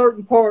a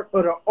certain part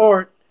of the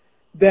art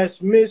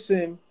that's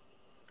missing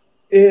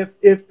if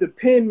the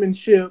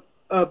penmanship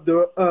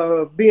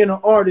of being an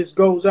artist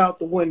goes out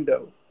the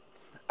window.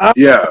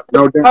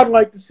 I'd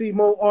like to see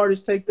more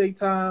artists take their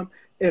time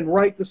and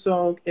write the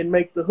song and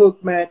make the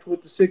hook match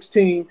with the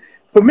 16.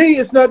 For me,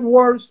 it's nothing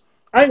worse.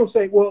 I ain't gonna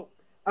say, well,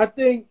 I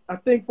think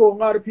for a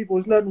lot of people,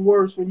 it's nothing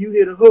worse when you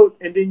hit a hook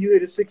and then you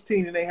hit a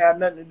 16 and they have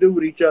nothing to do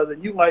with each other.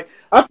 And you like,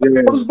 I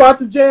was about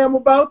to jam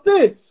about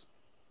this.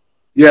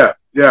 Yeah,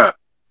 yeah.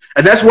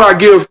 And that's why I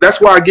give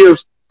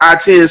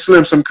I-10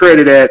 Slim some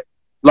credit at,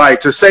 like,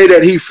 to say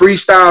that he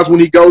freestyles when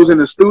he goes in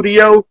the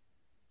studio,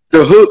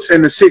 the hooks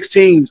and the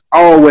 16s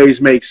always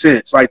make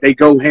sense. Like, they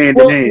go hand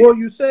in hand. Well,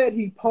 you said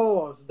he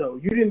paused, though.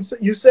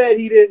 You said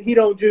he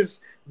don't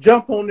just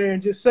jump on there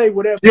and just say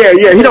whatever. Yeah,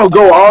 he don't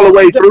go all the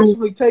way He's through.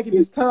 Actually taking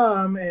his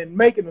time and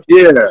making a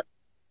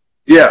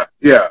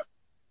Yeah.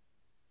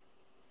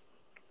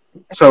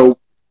 So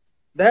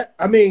that,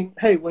 I mean,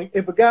 hey,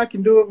 if a guy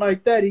can do it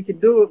like that, he can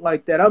do it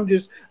like that. I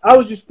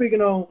was just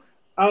speaking on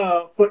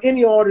for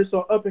any artist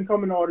or up and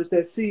coming artist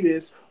that see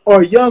this,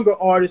 or a younger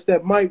artist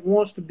that might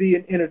wants to be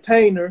an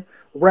entertainer,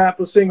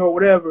 rapper, singer, or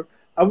whatever.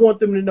 I want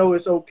them to know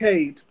it's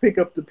okay to pick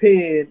up the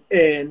pen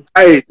and.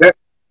 Hey,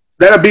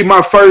 that'll be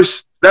my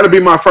first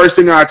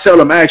thing I tell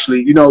them.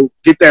 Actually, you know,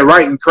 get that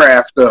writing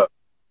craft up.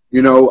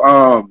 You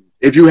know,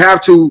 if you have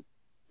to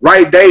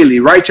write daily,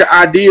 write your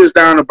ideas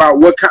down about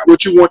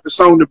what you want the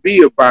song to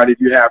be about.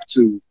 If you have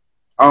to,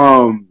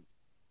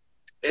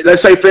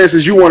 let's say, for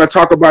instance, you want to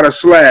talk about a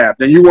slab,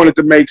 then you want it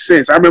to make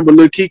sense. I remember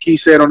Lil Keke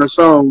said on the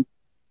song,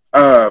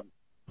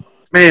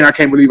 man, I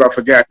can't believe I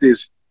forgot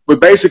this. But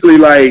basically,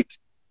 like,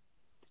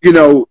 you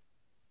know,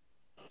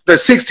 the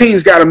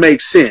 16's got to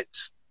make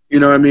sense. You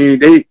know what I mean?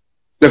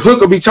 The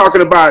hook will be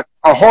talking about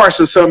a horse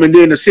or something, and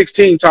then the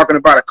 16 talking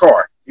about a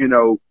car. You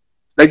know,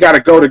 they got to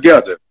go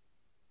together.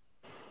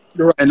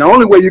 Right. And the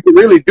only way you can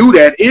really do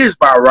that is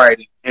by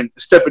writing and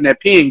stepping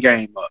that pen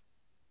game up.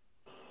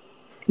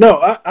 No,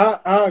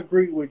 I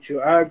agree with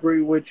you.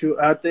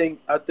 I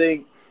think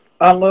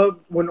I love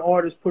when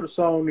artists put a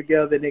song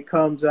together and it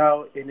comes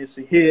out and it's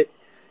a hit.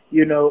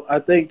 You know, I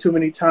think too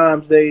many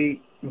times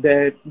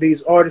that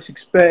these artists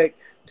expect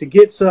to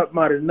get something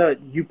out of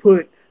nothing. You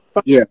put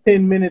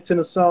 10 minutes in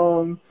a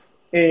song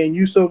and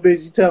you so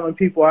busy telling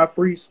people I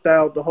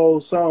freestyled the whole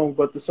song,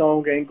 but the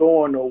song ain't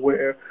going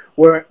nowhere.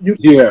 Where you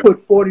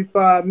put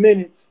 45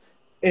 minutes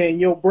and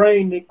your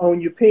brain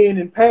on your pen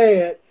and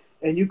pad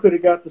and you could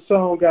have got the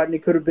song out and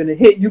it could have been a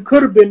hit. You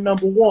could have been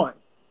number one.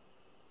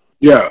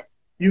 Yeah.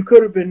 You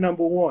could have been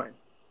number one.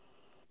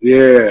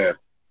 Yeah.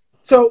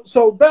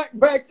 So back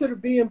to the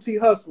BMT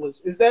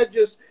Hustlers. Is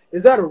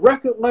that a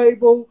record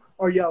label?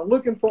 Are y'all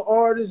looking for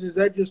artists? Is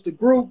that just a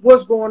group?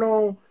 What's going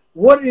on?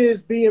 What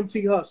is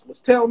BMT Hustlers?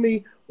 Tell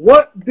me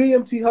what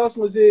BMT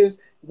Hustlers is,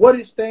 what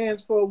it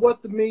stands for,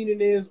 what the meaning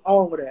is,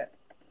 all of that.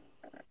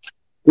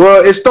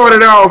 Well, it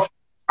started off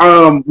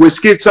with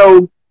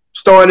Schizo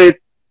started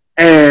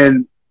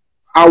and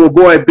our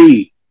boy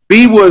B.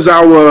 B was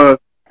our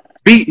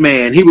beat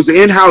man. He was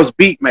the in-house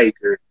beat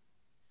maker.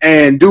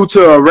 And due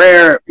to a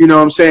rare, you know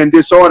what I'm saying,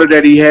 disorder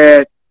that he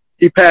had,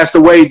 he passed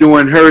away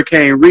during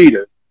Hurricane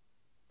Rita.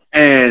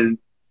 And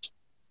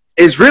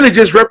it's really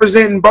just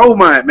representing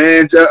Beaumont,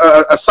 man.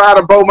 A side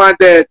of Beaumont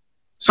that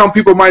some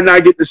people might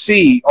not get to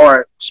see,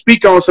 or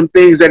speak on some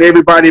things that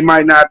everybody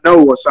might not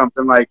know, or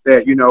something like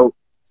that, you know.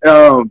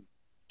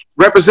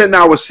 Representing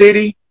our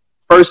city,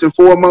 first and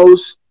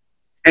foremost,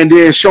 and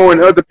then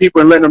showing other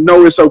people and letting them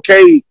know it's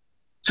okay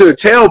to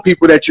tell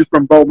people that you're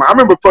from Beaumont. I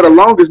remember for the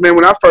longest, man,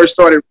 when I first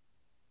started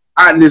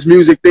out in this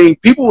music thing,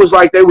 people was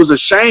like, they was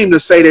ashamed to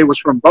say they was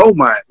from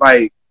Beaumont.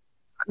 Like,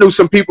 I knew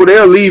some people,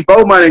 they'll leave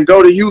Beaumont and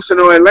go to Houston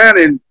or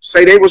Atlanta and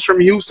say they was from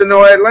Houston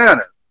or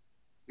Atlanta.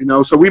 You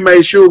know, so we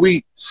made sure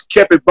we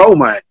kept it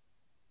Beaumont.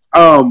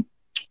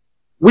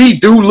 We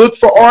do look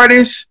for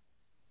artists.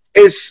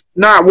 It's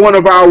not one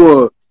of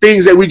our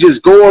things that we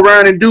just go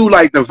around and do.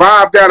 Like, the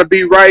vibe got to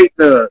be right.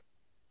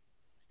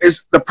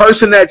 It's the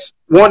person that's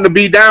wanting to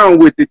be down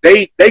with it.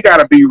 They got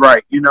to be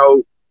right. You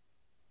know,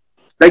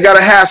 they got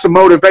to have some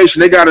motivation.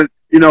 They got to,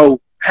 you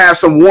know, have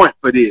some want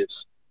for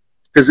this.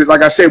 Because,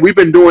 like I said, we've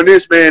been doing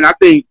this, man. I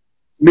think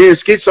me and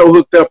Schizo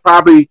hooked up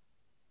probably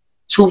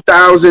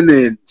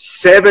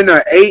 2007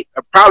 or 8,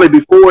 or probably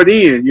before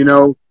then, you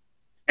know.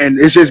 And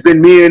it's just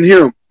been me and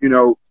him, you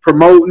know,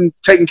 promoting,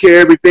 taking care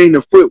of everything,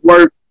 the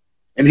footwork.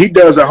 And he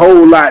does a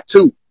whole lot,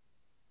 too.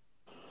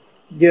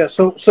 Yeah,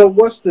 so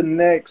what's the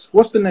next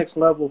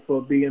level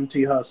for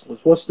BMT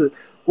Hustlers?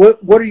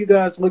 What are you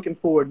guys looking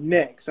for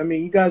next? I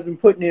mean, you guys have been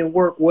putting in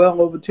work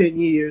well over 10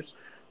 years.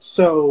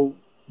 So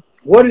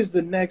what is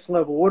the next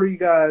level? What are you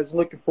guys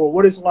looking for?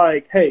 What is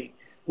like, hey,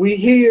 we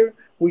here,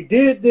 we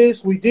did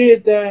this, we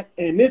did that,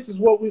 and this is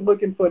what we're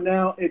looking for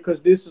now because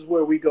this is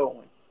where we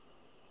going.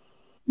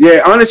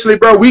 Yeah, honestly,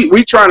 bro,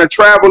 we trying to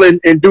travel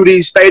and do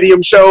these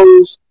stadium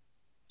shows,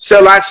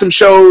 sell out some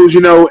shows,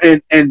 you know,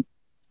 and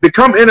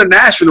become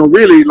international,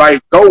 really,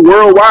 like go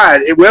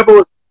worldwide. And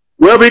wherever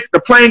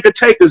the plane could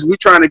take us, we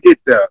trying to get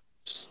there.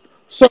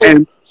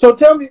 So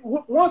tell me,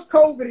 once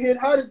COVID hit,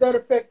 how did that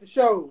affect the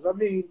shows? I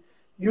mean,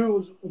 you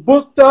was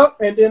booked up,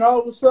 and then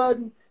all of a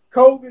sudden,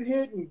 COVID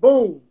hit, and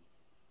boom.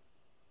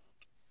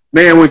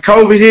 Man, when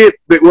COVID hit,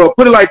 well,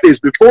 put it like this.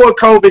 Before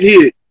COVID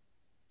hit,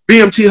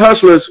 BMT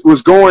Hustlers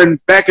was going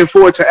back and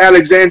forth to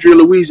Alexandria,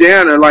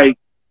 Louisiana, like,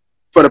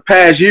 for the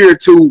past year or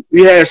two.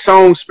 We had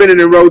songs spinning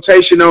in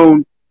rotation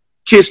on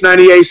Kiss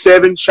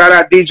 98.7. Shout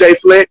out DJ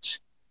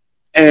Flex.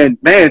 And,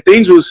 man,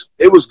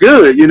 it was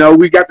good. You know,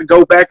 we got to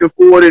go back and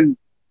forth and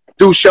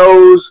do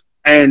shows.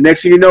 And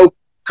next thing you know,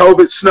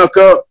 COVID snuck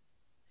up.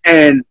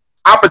 And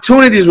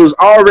opportunities was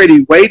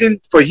already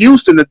waiting for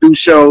Houston to do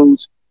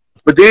shows.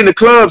 But then the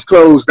clubs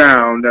closed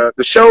down.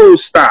 The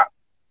shows stopped.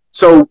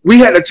 So we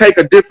had to take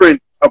a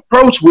different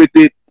approach with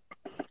it.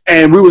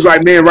 And we was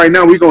like, man, right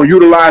now we're going to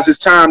utilize this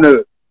time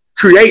to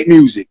create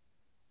music.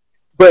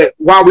 But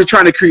while we're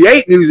trying to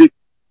create music,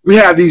 we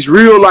have these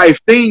real life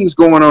things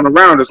going on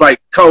around us,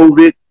 like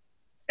COVID.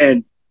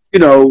 And, you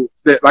know,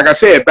 like I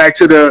said, back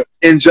to the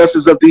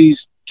injustice of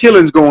these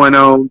killings going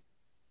on.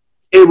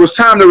 It was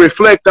time to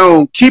reflect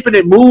on keeping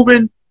it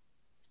moving.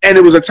 And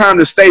it was a time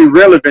to stay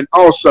relevant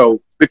also,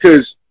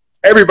 because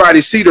everybody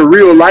see the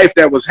real life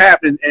that was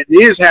happening and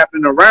is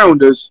happening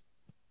around us.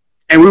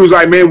 And we was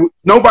like, man,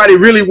 nobody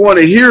really want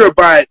to hear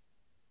about,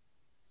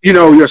 you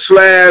know, your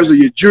slabs or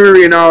your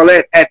jury and all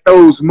that at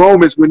those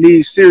moments when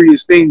these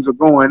serious things are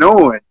going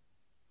on.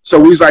 So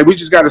we was like, we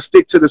just got to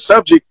stick to the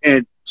subject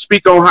and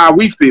speak on how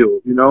we feel,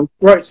 you know?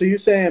 Right. So you're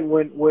saying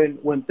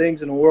when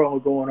things in the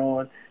world are going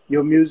on,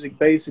 your music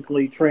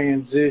basically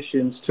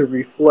transitions to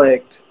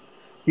reflect.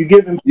 You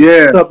give them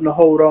something to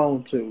hold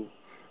on to.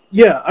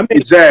 Yeah. I mean,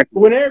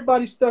 exactly. When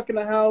everybody's stuck in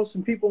the house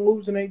and people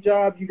losing their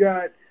job, you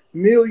got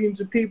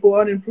millions of people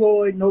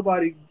unemployed.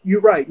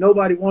 You're right.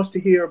 Nobody wants to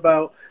hear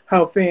about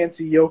how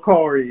fancy your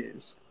car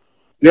is.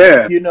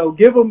 Yeah. You know,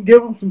 give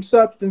them some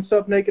substance,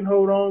 something they can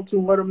hold on to,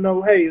 and let them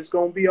know, hey, it's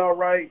going to be all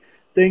right.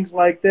 Things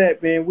like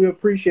that, man. We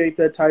appreciate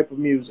that type of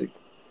music.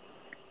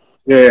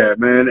 Yeah,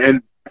 man.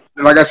 And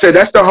like I said,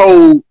 that's the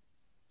whole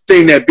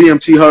thing that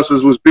BMT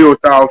Hustlers was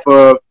built off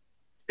of,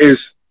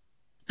 is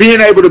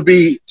being able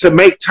to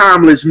make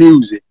timeless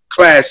music,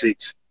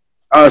 classics,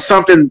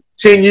 something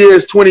 10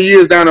 years, 20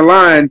 years down the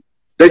line,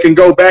 they can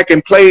go back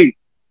and play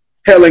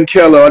Helen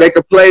Keller, or they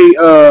could play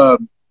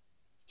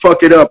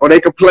Fuck It Up, or they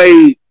could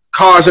play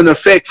Cause and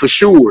Effect for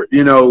sure.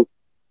 You know,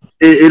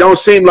 it don't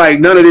seem like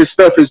none of this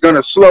stuff is going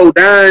to slow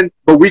down,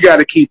 but we got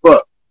to keep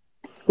up.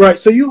 Right.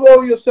 So you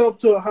hold yourself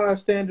to a high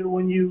standard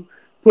when you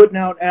putting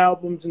out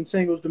albums and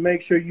singles to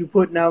make sure you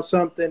putting out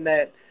something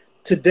that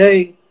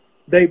today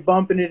they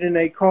bumping it in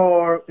a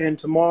car and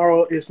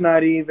tomorrow it's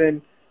not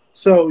even.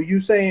 So you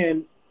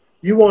saying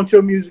you want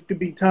your music to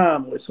be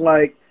timeless,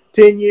 like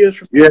 10 years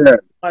from Yeah, now,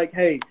 like,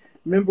 hey,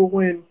 remember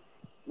when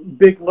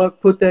Big Luck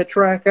put that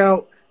track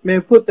out?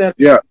 Man, put that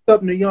yeah,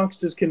 something the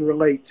youngsters can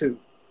relate to.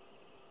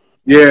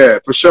 yeah,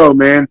 for sure,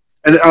 man.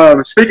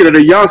 And speaking of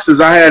the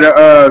youngsters, I had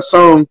a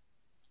song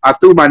I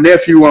threw my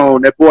nephew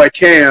on, that boy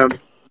Cam. It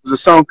was a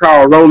song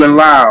called Rolling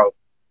Loud.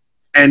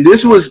 And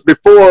this was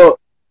before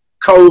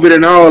COVID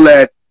and all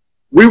that.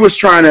 We was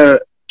trying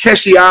to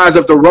catch the eyes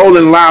of the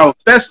Rolling Loud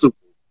Festival.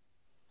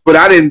 But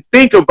I didn't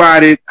think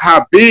about it,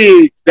 how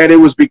big that it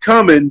was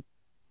becoming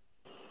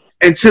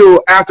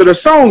until after the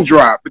song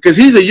dropped. Because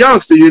he's a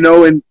youngster, you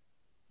know, and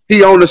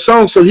he owned the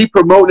song, so he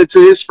promoted it to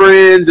his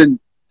friends, and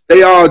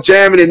they all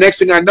jamming. And next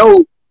thing I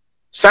know,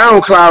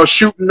 SoundCloud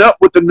shooting up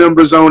with the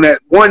numbers on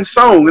that one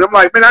song. And I'm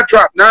like, man, I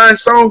dropped 9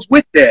 songs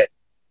with that.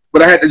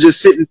 But I had to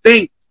just sit and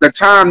think the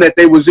time that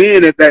they was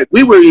in, that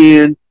we were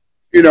in,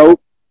 you know,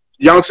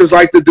 youngsters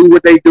like to do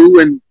what they do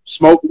and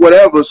smoke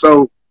whatever.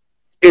 So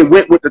it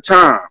went with the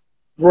time.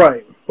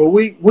 Right. But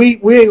we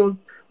ain't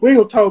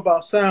gonna talk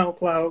about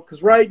SoundCloud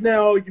because right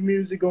now all your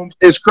music gonna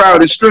It's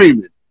crowded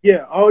streaming.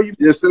 yeah, all your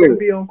Yes, music sir. gonna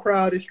be on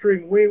crowded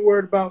streaming. We ain't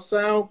worried about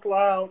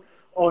SoundCloud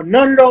or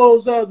none of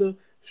those other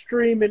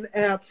streaming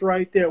apps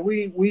right there.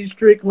 We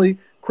strictly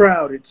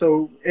crowded.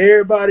 So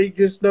everybody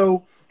just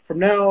know from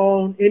now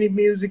on, any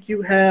music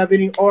you have,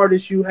 any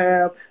artists you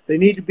have, they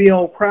need to be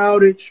on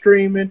crowded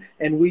streaming,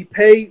 and we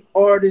pay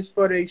artists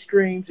for their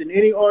streams. And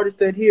any artist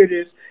that hear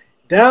this,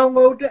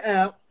 download the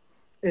app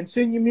and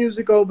send your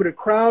music over to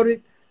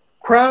crowded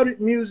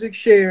music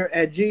share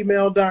at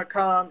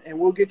gmail.com, and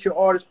we'll get your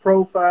artist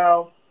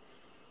profile.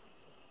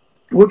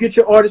 We'll get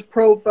your artist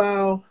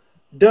profile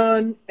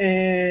done,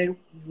 and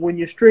when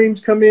your streams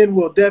come in,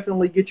 we'll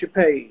definitely get you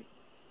paid.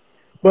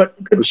 But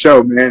For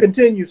sure, man.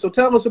 continue. So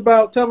tell us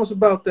about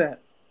that.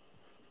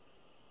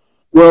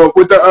 Well,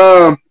 with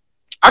the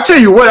I tell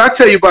you what, I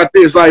tell you about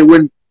this. Like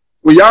when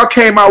y'all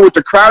came out with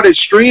the crowded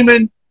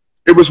streaming,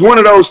 it was one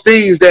of those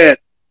things that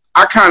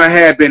I kind of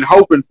had been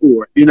hoping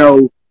for, you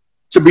know,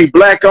 to be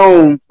black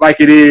owned like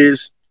it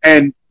is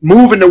and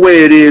moving the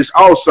way it is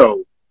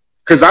also.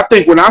 Because I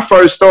think when I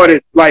first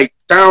started like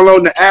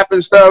downloading the app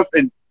and stuff,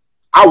 and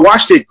I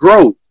watched it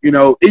grow, you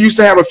know, it used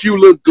to have a few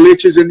little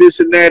glitches and this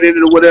and that in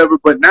it or whatever,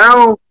 but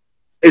now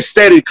it's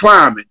steady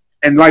climbing.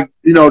 And like,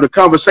 you know, the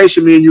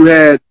conversation me and you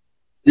had,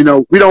 you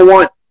know, we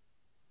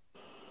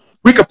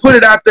could put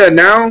it out there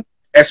now,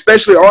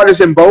 especially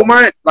artists in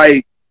Beaumont,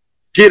 like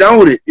get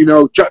on it, you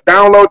know,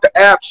 download the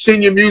app,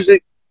 send your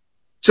music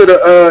to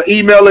the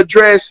email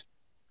address.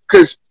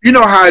 Cause you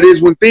know how it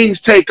is when things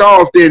take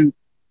off, then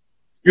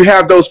you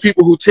have those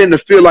people who tend to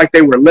feel like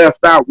they were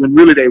left out when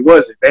really they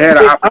wasn't. They had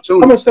an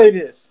opportunity. I'm gonna say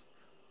this.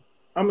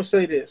 I'm gonna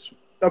say this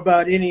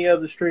about any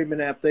other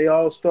streaming app. They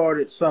all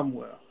started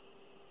somewhere.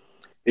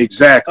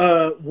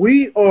 Exactly.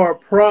 We are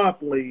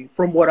probably,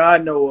 from what I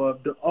know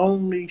of, the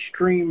only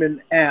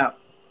streaming app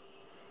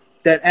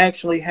that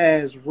actually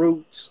has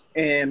roots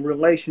and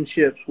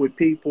relationships with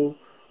people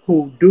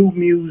who do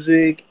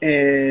music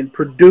and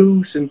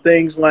produce and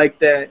things like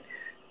that.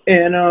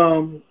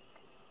 And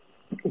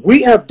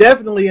we have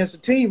definitely, as a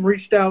team,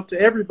 reached out to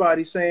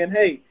everybody saying,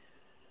 hey,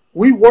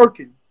 we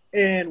working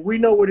and we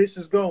know where this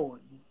is going.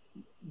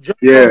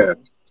 Yeah.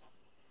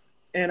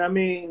 And I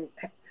mean,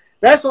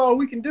 that's all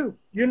we can do,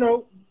 you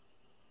know.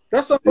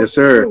 That's all yes,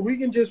 sir. we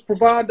can just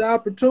provide the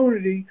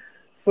opportunity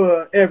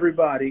for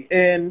everybody.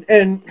 And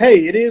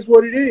hey, it is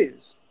what it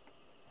is.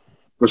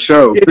 For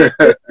sure.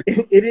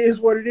 It is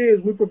what it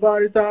is. We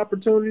provided the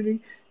opportunity,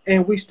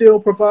 and we still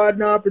provide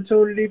an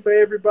opportunity for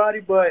everybody.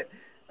 But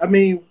I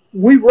mean,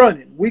 we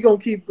running. We gonna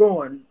keep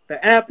going.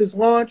 The app is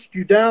launched.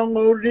 You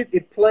downloaded it.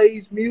 It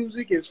plays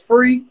music. It's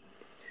free.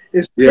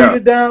 It's free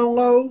to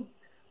download.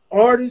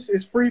 Artists.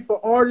 It's free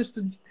for artists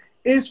to.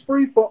 It's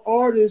free for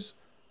artists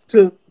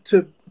to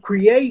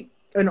create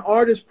an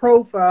artist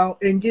profile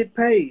and get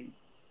paid.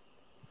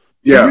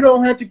 Yeah. You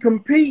don't have to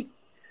compete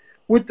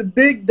with the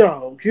big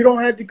dogs. You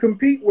don't have to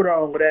compete with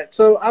all of that.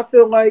 So I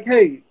feel like,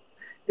 hey,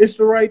 it's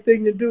the right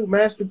thing to do.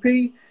 Master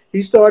P,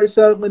 he started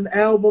selling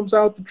albums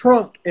out the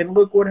trunk, and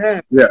look what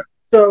happened. Yeah.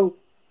 So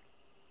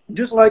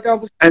just like I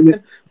was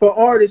saying, for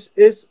artists,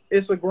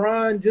 it's a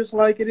grind just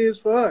like it is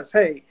for us.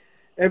 Hey,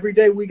 every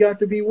day we got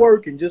to be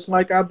working, just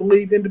like I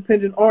believe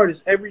independent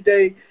artists. Every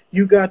day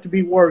you got to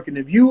be working.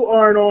 If you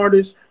are an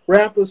artist,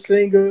 rapper,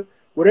 singer,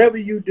 whatever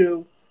you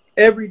do,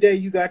 every day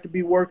you got to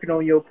be working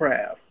on your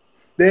craft.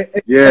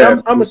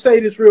 I'm going to say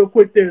this real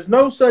quick. There's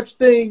no such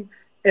thing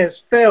as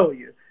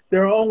failure.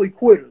 There are only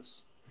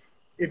quitters.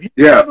 If you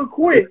never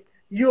quit,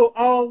 you'll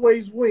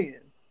always win.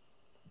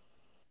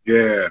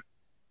 Yeah.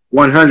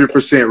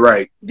 100%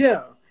 right.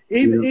 Yeah.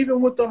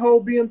 Even with the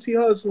whole BMT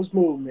Hustlers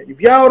movement.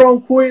 If y'all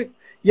don't quit,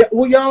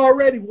 y'all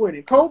already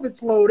winning. COVID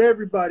slowed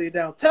everybody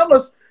down. Tell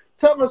us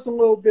a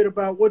little bit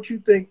about what you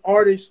think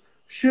artists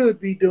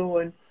should be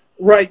doing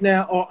right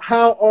now, or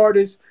how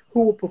artists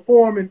who are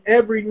performing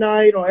every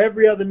night or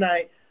every other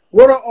night,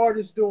 what are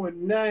artists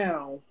doing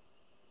now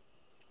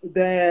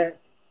that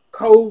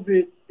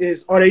COVID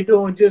is, are they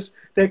doing just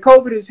that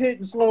COVID is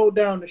hitting slowed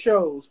down the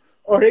shows?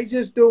 Are they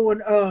just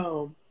doing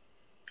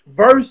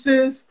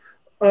verses?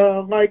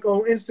 Like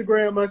on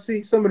Instagram, I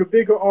see some of the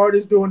bigger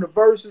artists doing the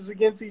verses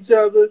against each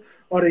other.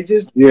 Are they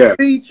just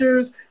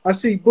features? I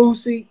see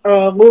Boosie,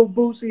 Lil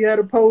Boosie had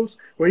a post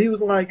where he was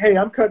like, "Hey,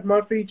 I'm cutting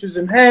my features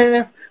in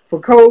half for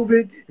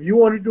COVID. If you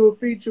want to do a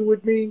feature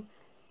with me."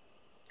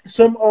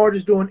 Some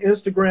artists doing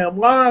Instagram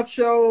live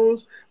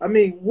shows. I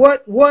mean,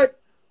 what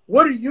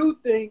do you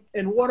think,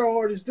 and what are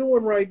artists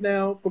doing right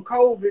now for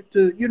COVID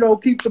to, you know,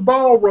 keep the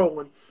ball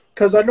rolling?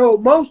 Because I know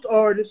most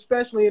artists,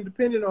 especially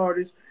independent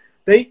artists,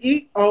 they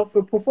eat off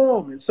of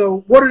performance.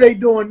 So what are they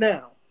doing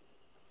now?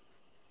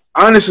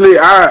 Honestly,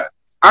 I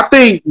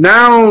think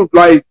now,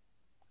 like,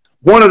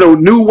 one of the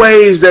new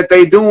ways that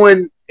they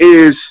doing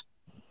is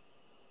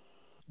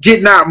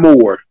getting out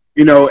more,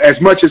 you know,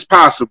 as much as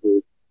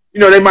possible. You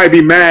know, they might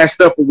be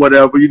masked up or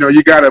whatever. You know,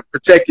 you got to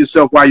protect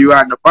yourself while you're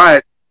out in the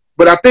fight.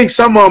 But I think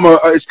some of them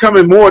it's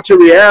coming more to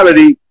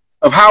reality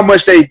of how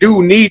much they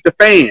do need the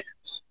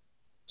fans.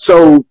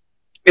 So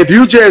if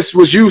you just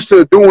was used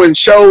to doing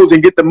shows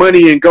and get the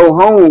money and go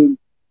home,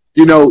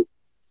 you know,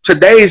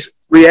 today's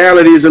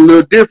reality is a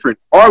little different.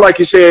 Or like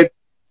you said,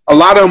 a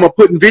lot of them are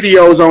putting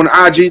videos on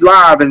IG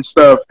Live and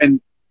stuff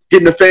and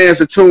getting the fans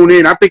to tune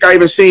in. I think I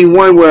even seen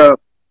one where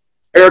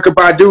Erykah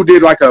Badu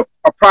did like a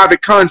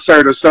private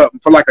concert or something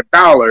for like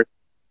 $1,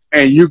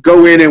 and you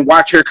go in and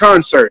watch her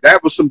concert.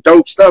 That was some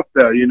dope stuff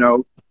there, you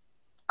know.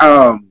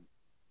 And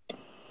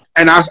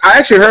I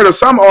actually heard of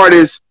some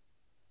artists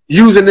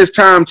using this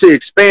time to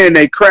expand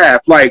their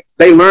craft. Like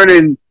they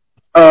learning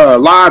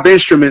live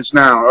instruments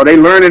now, or they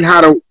learning how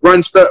to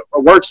run stuff,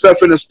 work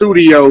stuff in the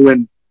studio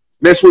and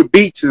mess with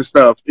beats and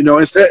stuff. You know,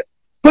 instead,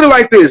 put it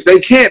like this: they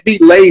can't be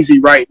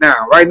lazy right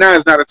now. Right now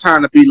is not a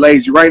time to be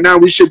lazy. Right now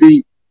we should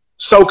be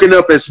soaking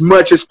up as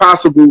much as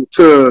possible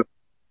to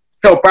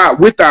help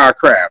out with our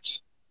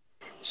crafts.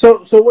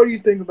 So what do you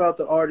think about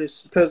the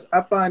artists? Because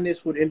I find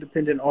this with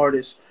independent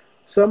artists,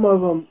 some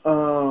of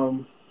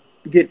them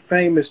get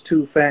famous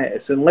too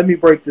fast. And let me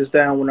break this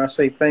down when I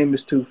say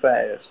famous too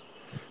fast.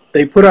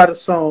 They put out a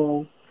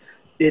song,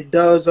 it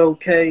does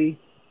okay,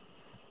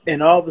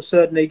 and all of a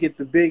sudden they get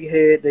the big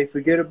head. They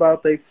forget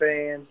about their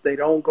fans. They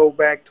don't go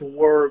back to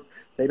work.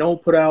 They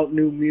don't put out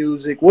new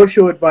music. What's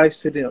your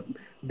advice to them?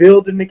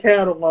 Building the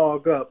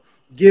catalog up.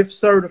 Gift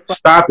certified.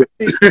 Stop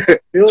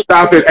it.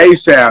 Stop it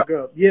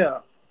ASAP. Yeah.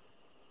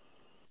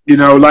 You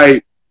know,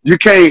 like, you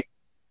can't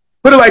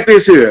put it like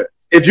this here.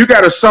 If you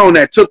got a song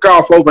that took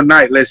off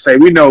overnight, let's say,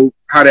 we know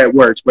how that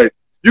works, but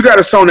you got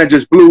a song that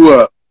just blew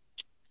up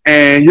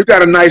and you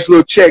got a nice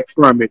little check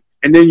from it,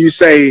 and then you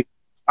say,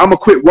 I'm going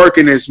to quit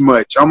working as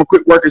much. I'm going to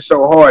quit working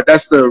so hard.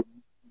 That's the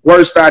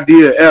worst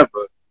idea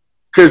ever,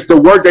 because the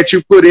work that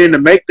you put in to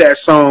make that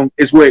song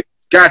is what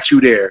got you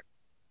there.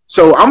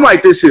 So I'm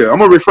like this here. I'm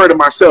going to refer to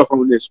myself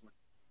on this one.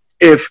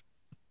 If,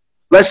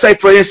 let's say,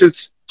 for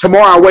instance,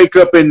 tomorrow I wake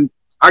up and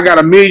I got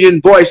 1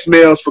 million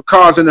voicemails for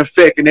cause and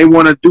effect, and they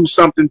want to do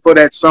something for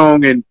that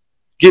song and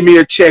give me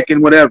a check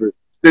and whatever,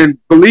 then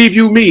believe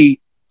you me,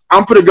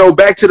 I'm going to go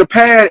back to the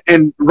pad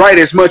and write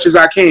as much as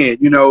I can,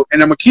 you know,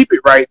 and I'm going to keep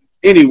it right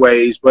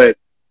anyways, but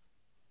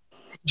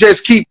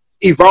just keep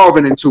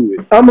evolving into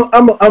it. I'm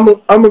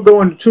gonna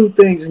go into two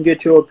things and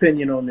get your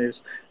opinion on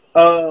this.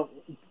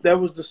 That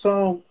was the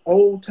song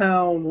Old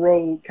Town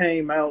Road,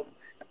 came out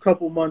a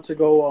couple months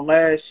ago or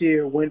last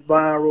year, went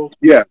viral.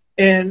 Yeah.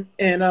 And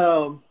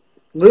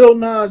Lil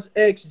Nas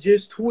X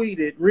just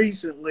tweeted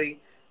recently,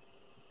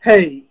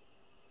 hey,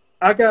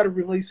 I got to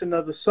release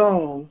another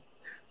song.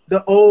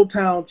 The Old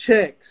Town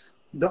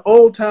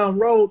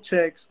Road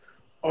checks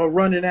are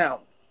running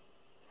out.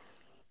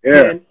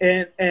 Yeah.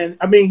 And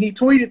I mean, he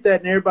tweeted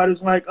that and everybody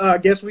was like, I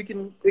guess we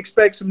can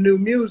expect some new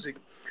music.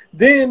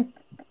 Then,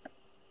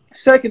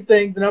 second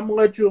thing, then I'm going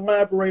to let you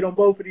elaborate on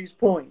both of these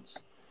points.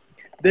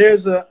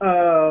 There's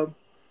an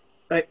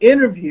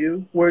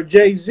interview where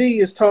Jay-Z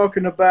is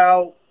talking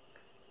about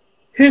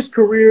his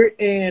career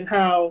and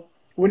how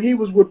when he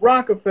was with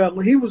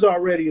Rockefeller, he was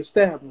already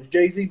established.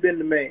 Jay-Z been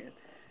the man.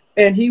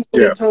 And he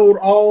went and told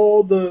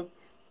all the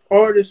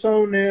artists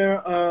on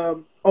there,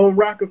 on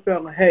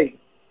Rockefeller, hey,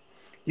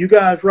 you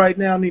guys right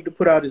now need to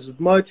put out as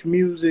much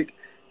music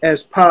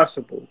as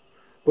possible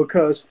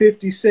because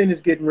 50 Cent is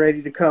getting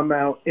ready to come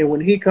out. And when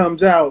he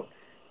comes out,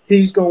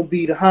 he's going to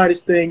be the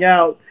hottest thing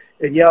out,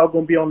 and y'all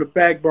going to be on the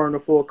back burner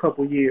for a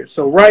couple years.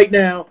 So right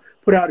now,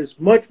 put out as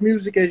much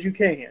music as you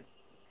can.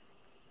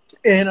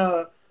 And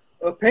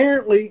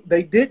apparently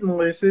they didn't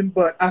listen,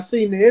 but I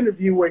seen the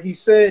interview where he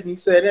said,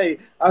 hey,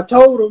 I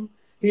told him,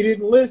 he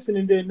didn't listen,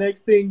 and then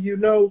next thing you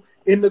know,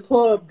 In the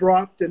Club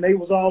dropped and they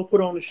was all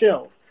put on the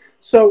shelf.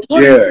 So what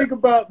do you think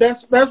about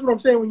that's what I'm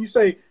saying when you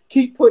say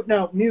keep putting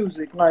out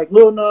music, like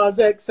Lil Nas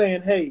X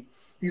saying, hey,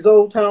 these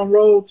Old Town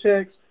Road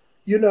checks,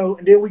 you know,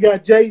 and then we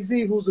got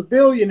Jay-Z, who's a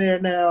billionaire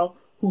now,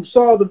 who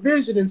saw the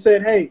vision and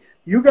said, hey,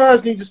 you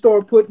guys need to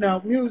start putting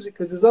out music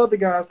because there's other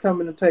guys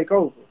coming to take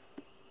over.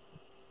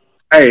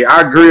 Hey,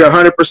 I agree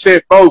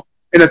 100% both.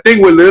 And the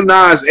thing with Lil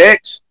Nas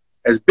X,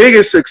 as big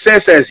a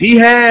success as he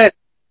had,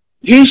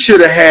 he should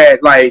have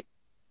had, like,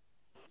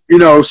 you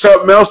know,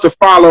 something else to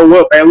follow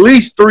up, at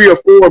least 3 or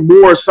 4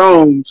 more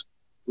songs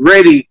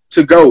ready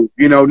to go.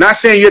 You know, not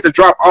saying you have to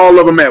drop all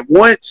of them at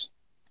once,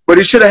 but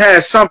he should have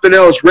had something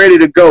else ready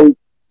to go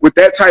with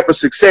that type of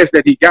success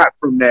that he got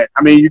from that.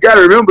 I mean, you got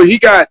to remember, he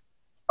got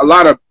a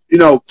lot of, you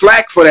know,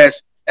 flack for that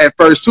at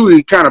first, too.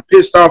 He kind of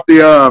pissed off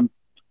the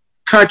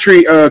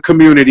country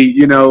community,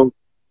 you know,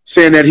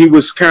 saying that he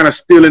was kind of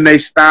stealing their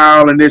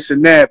style and this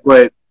and that.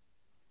 But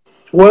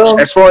well,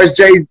 as far as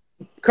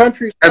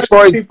country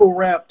people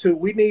rap too.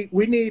 We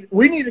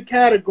need a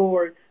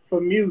category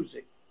for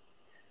music.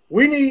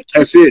 We need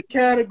a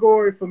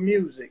category for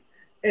music,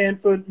 and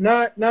for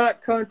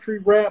not country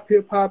rap,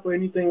 hip hop, or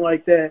anything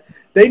like that.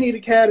 They need a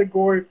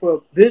category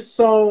for this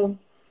song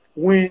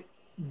went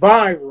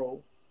viral,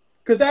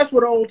 because that's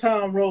what Old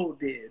Town Road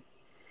did,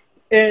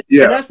 and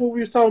that's what we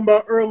was talking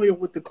about earlier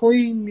with the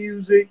clean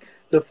music,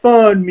 the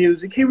fun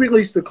music. He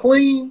released a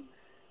clean,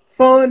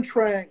 fun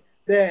track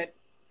that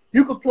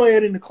you could play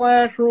it in the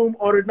classroom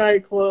or the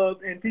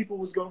nightclub, and people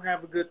was gonna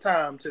have a good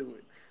time to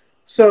it.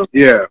 So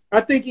I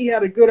think he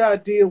had a good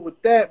idea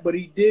with that, but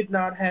he did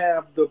not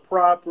have the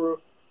proper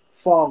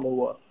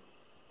follow up.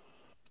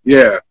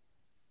 Yeah,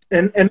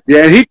 and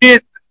he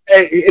did.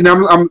 And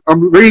I'm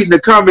reading the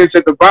comments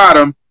at the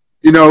bottom.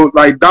 You know,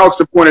 like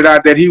Dogster pointed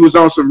out that he was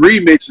on some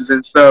remixes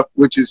and stuff,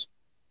 which is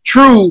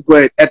true.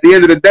 But at the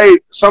end of the day,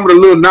 some of the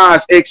Lil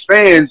Nas X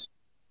fans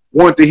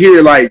want to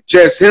hear like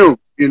just him.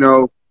 You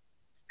know.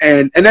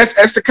 And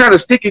that's the kind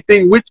of sticky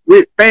thing with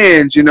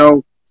fans, you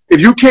know. If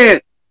you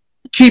can't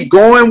keep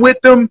going with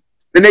them,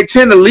 then they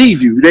tend to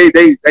leave you.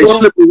 They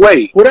slip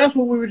away. Well, that's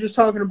what we were just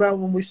talking about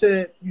when we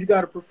said you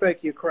got to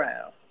perfect your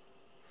craft.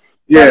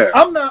 Yeah,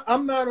 like,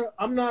 I'm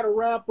not a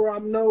rapper.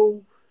 I'm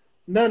none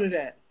of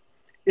that.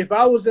 If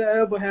I was to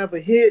ever have a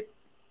hit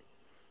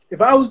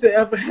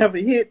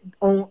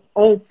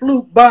on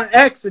Fluke by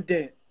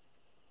accident,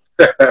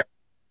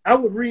 I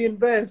would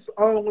reinvest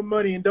all the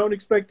money and don't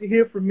expect to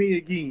hear from me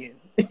again.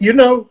 You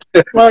know,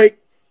 like,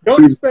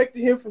 don't expect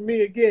to hear from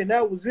me again.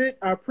 That was it.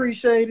 I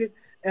appreciate it,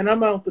 and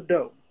I'm out the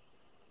door.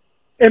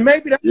 And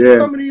maybe that's what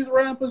some of these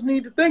rappers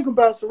need to think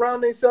about: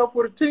 surround themselves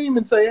with a team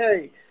and say,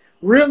 "Hey,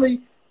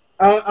 really,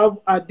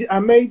 I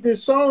made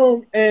this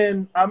song,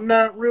 and I'm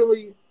not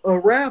really a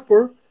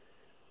rapper,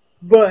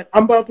 but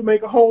I'm about to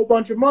make a whole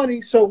bunch of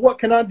money. So what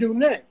can I do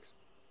next?"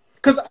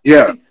 Because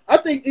I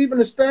think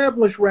even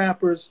established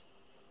rappers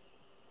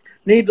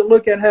need to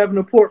look at having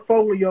a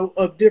portfolio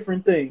of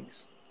different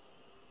things.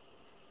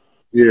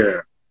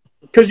 Yeah,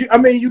 because you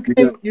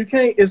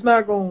can't. It's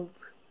not going.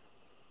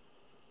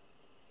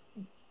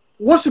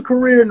 What's a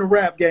career in the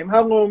rap game?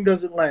 How long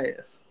does it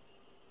last?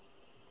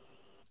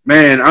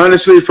 Man,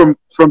 honestly, from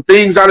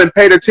things I didn't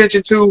pay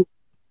attention to,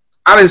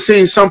 I done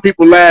seen some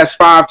people last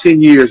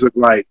 5-10 years. Look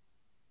like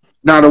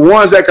now the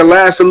ones that can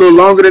last a little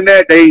longer than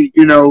that,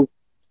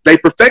 they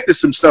perfected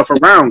some stuff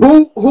around.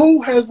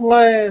 Who has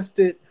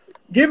lasted?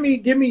 Give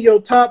me your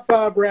top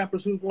 5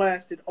 rappers who've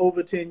lasted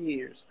over 10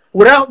 years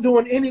without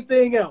doing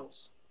anything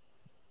else.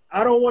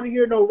 I don't want to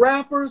hear no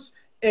rappers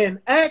and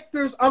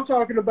actors. I'm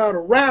talking about a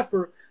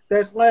rapper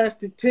that's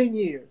lasted 10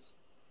 years.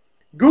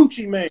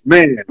 Gucci Mane.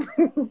 Man.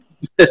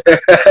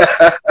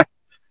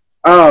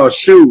 Oh,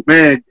 shoot,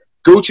 man.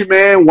 Gucci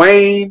Mane,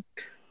 Wayne.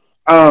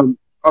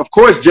 Of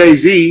course,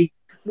 Jay-Z.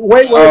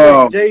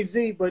 Wait,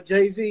 Jay-Z, but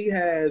Jay-Z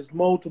has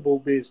multiple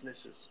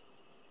businesses.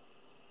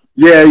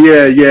 Yeah.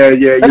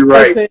 You're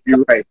right.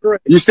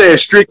 You said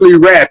strictly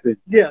rapping.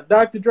 Yeah,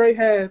 Dr. Dre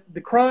had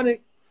The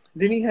Chronic.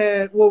 Then he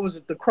had, what was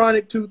it, The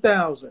Chronic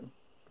 2000.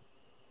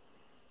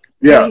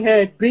 Yeah. Then he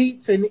had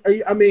Beats, and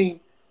I mean,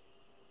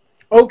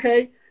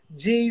 okay,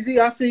 Jeezy.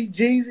 I see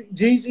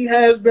Jeezy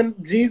has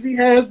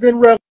been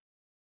relevant.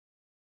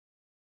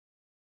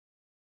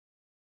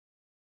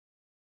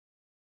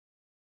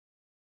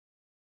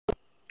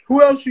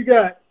 Who else you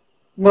got?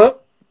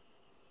 What?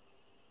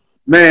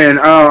 Man,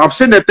 I'm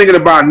sitting there thinking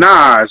about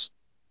Nas.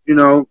 You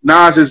know,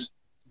 Nas has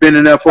been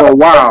in there for a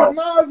while.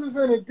 Nas is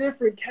in a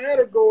different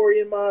category,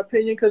 in my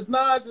opinion, because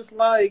Nas is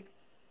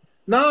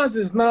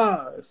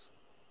Nas.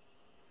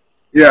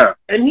 Yeah.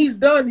 And he's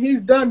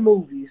done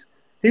movies.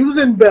 He was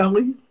in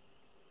Belly.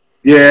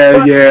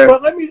 Yeah.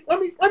 But let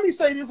me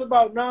say this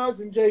about Nas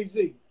and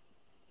Jay-Z.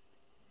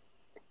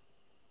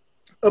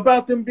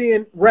 About them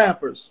being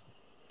rappers.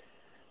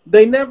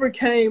 They never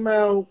came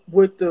out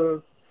with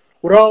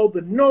all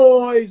the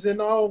noise and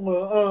all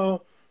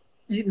the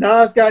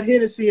Nas got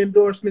Hennessy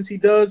endorsements. He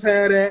does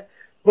have that,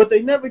 but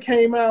they never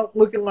came out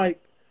looking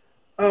like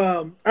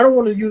I don't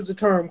want to use the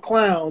term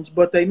clowns,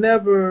 but they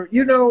never,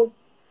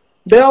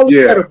 they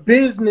always had a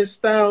business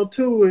style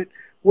to it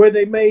where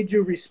they made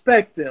you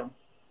respect them.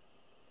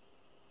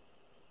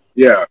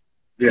 Yeah.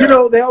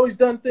 They always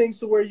done things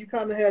to where you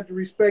kind of had to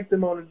respect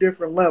them on a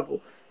different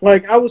level.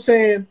 Like I was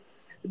saying,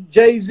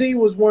 Jay-Z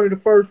was one of the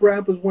first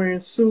rappers wearing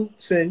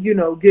suits and, you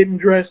know, getting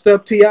dressed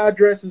up. T.I.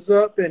 dresses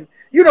up, and,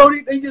 you know,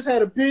 they just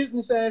had a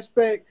business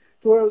aspect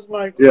to where it was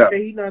like, Yeah.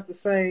 okay, he's not the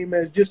same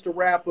as just a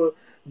rapper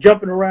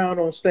jumping around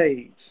on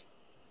stage.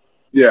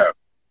 Yeah.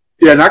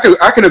 Yeah, and I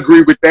can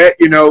agree with that.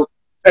 You know,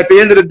 at the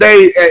end of the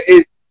day,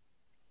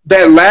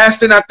 that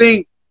lasting, I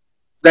think,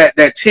 that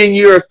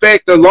 10-year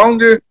effect or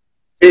longer,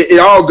 it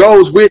all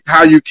goes with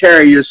how you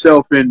carry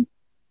yourself and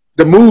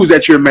the moves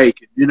that you're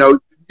making. You know,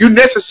 you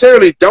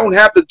necessarily don't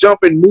have to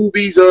jump in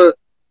movies.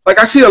 Like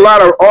I see a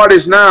lot of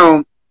artists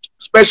now,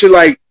 especially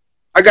like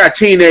I got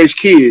teenage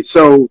kids,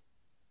 so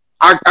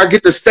I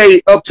get to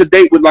stay up to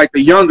date with like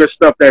the younger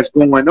stuff that's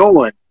going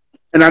on.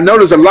 And I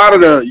notice a lot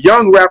of the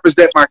young rappers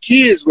that my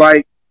kids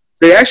like,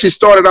 they actually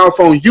started off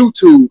on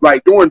YouTube,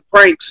 like doing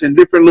pranks and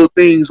different little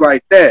things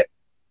like that.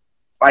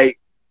 Like,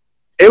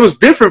 it was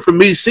different for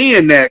me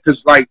seeing that,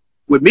 because like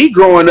with me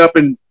growing up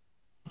and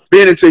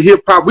being into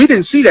hip hop, we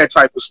didn't see that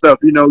type of stuff.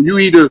 You know,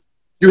 you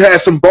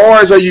had some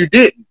bars or you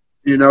didn't.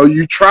 You know,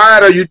 you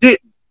tried or you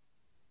didn't.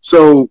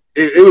 So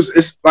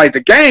it's like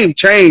the game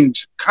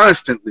changed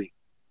constantly.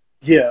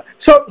 Yeah.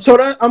 So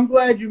I'm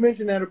glad you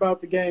mentioned that about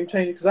the game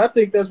changing, because I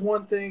think that's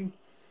one thing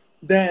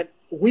that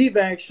we've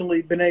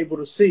actually been able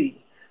to see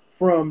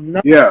from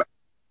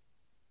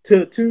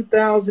to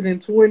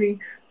 2020.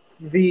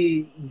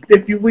 We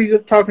are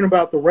talking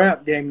about the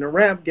rap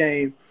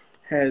game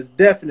has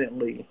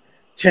definitely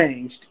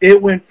changed.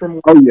 It went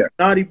from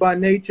Naughty by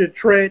Nature,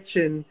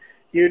 Tretch, and,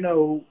 you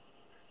know,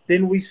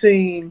 then we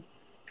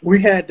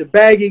had the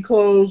baggy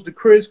clothes, the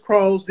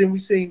crisscross, then we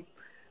seen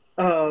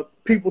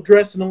people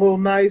dressing a little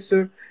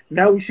nicer.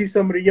 Now we see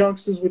some of the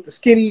youngsters with the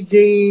skinny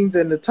jeans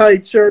and the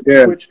tight shirt,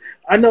 which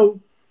I know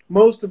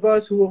most of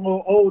us who are a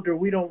little older,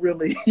 we don't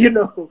really, you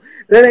know,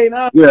 that ain't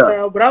our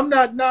style, but I'm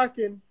not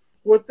knocking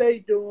what they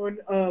doing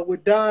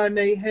with dyeing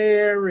their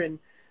hair and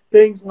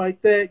things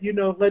like that. You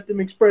know, let them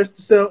express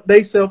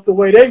themselves the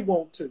way they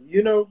want to,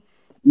 you know.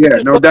 Yeah,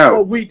 no doubt.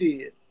 What we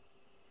did.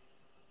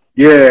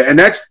 Yeah, and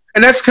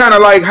that's kind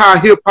of like how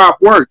hip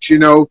hop works, you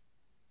know.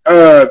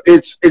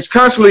 It's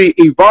constantly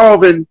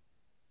evolving,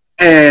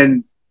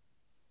 and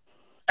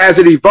as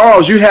it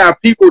evolves, you have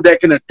people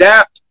that can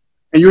adapt,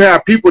 and you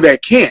have people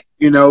that can't.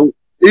 You know,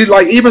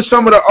 like even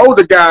some of the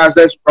older guys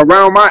that's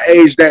around my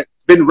age that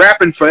been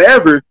rapping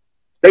forever,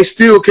 they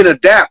still can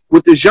adapt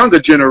with this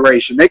younger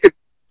generation. They could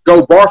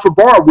go bar for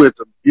bar with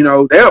them. You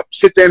know, they'll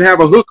sit there and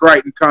have a hook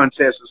writing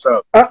contest or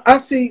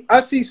something. I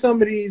see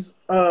some of these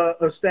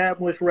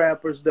established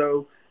rappers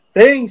though.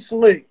 They ain't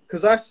slick,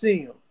 because I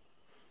see them,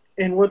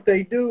 and what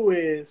they do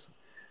is,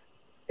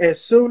 as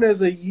soon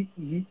as a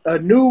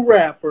new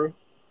rapper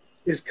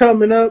is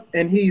coming up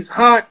and he's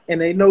hot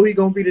and they know he's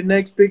gonna be the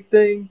next big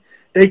thing,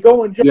 they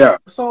go and jump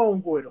a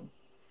song with him.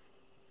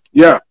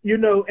 Yeah, you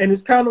know, and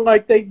it's kind of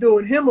like they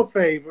doing him a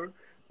favor,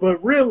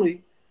 but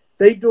really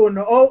they doing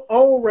the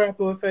old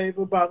rapper a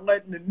favor by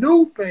letting the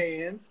new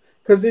fans,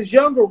 because this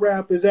younger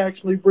rapper is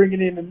actually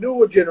bringing in the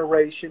newer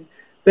generation.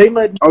 They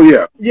let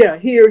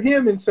hear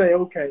him and say,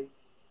 okay,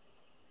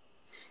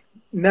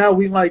 now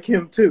we like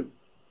him too.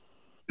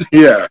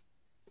 Yeah.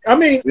 I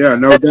mean,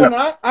 no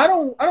doubt. I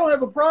don't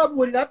have a problem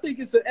with it. I think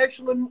it's an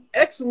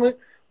excellent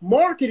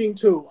marketing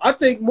tool. I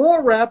think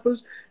more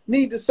rappers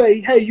need to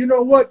say, hey, you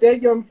know what?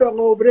 That young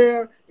fella over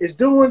there is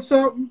doing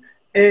something,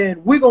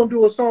 and we're going to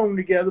do a song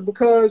together,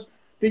 because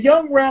the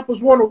young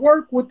rappers want to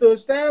work with the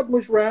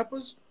established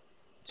rappers.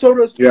 So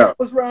the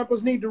established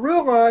rappers need to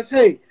realize,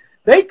 hey,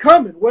 they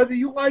coming, whether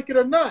you like it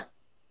or not.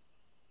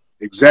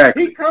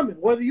 Exactly. He coming,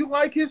 whether you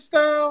like his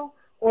style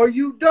or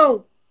you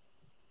don't.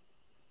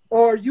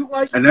 Or you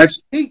like, and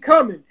that's, he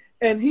coming,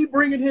 and he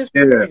bringing his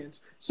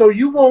fans. So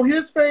you want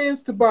his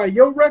fans to buy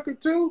your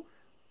record too,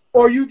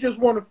 or you just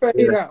want to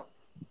fade out?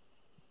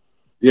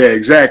 Yeah,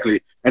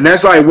 exactly. And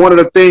that's like one of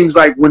the things,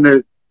 like when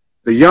the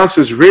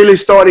youngsters really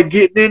started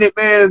getting in it,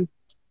 man,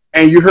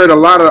 and you heard a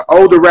lot of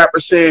older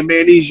rappers saying,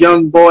 man, these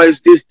young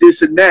boys,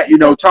 this and that, you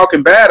know,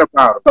 talking bad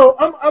about them. So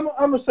I'm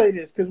gonna say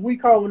this, because we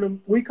calling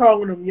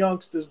them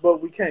youngsters,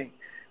 but we can't,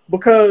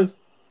 because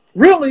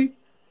really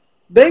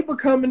they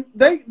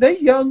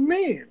young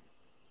men.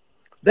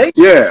 They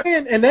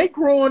men, and they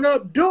growing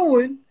up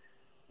doing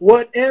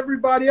what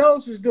everybody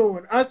else is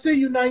doing. I see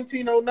you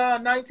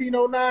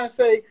 1909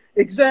 say,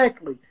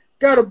 exactly,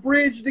 gotta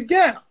bridge the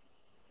gap.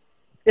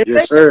 If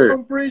yes, they sir.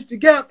 don't bridge the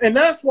gap, and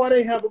that's why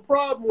they have a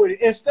problem with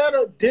it. Instead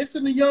of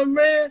dissing the young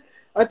man,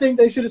 I think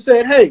they should have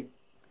said, hey,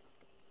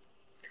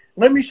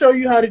 let me show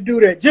you how to do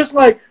that. Just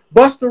like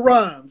Busta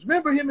Rhymes.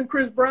 Remember him and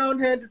Chris Brown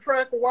had the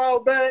track a while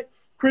back?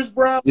 Chris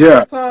Brown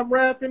first time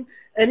rapping,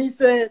 and he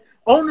said,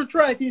 on the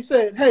track, he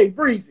said, hey,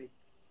 Breezy,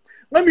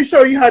 let me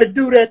show you how to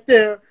do that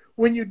there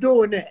when you're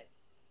doing that.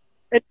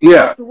 And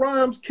Busta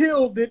Rhymes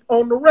killed it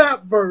on the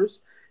rap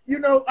verse. You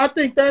know, I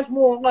think that's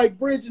more like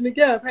bridging the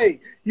gap. Hey,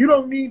 you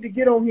don't need to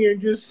get on here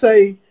and just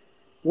say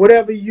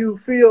whatever you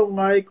feel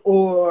like,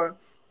 or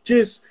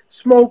just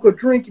smoke or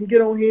drink and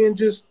get on here and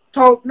just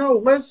talk. No,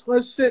 let's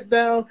sit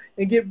down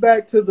and get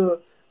back to the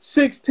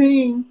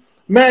 16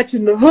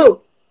 matching the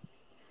hook.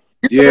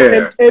 Yeah.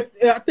 And if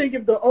I think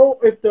if the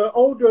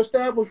older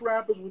established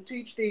rappers would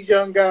teach these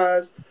young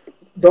guys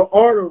the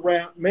art of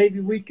rap, maybe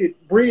we could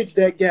bridge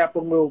that gap a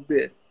little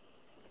bit.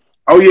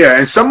 Oh yeah,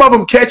 and some of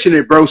them catching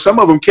it, bro. Some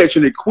of them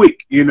catching it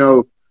quick. You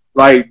know,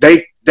 like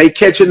they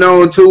catching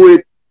on to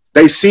it.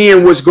 They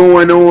seeing what's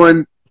going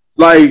on.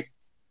 Like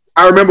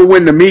I remember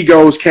when the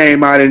Migos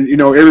came out, and you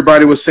know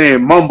everybody was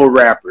saying mumble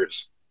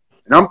rappers,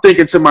 and I'm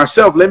thinking to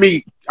myself,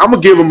 I'm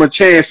gonna give them a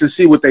chance and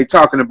see what they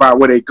talking about,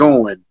 where they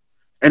going.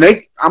 And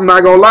I'm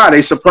not gonna lie,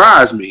 they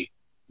surprised me.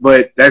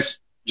 But that's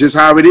just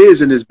how it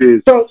is in this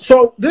business.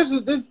 So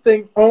this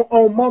thing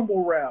on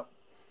mumble rap.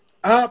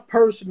 I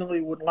personally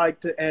would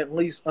like to at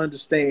least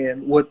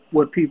understand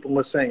what people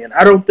are saying.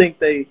 I don't think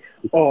they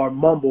are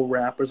mumble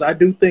rappers. I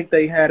do think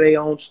they had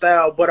their own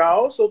style, but I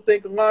also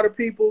think a lot of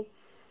people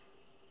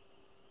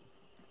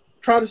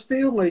try to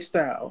steal their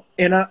style.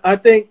 And I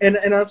think, and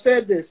I've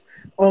said this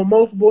on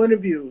multiple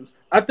interviews,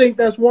 I think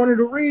that's one of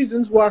the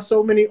reasons why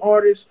so many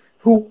artists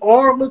who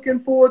are looking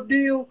for a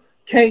deal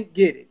can't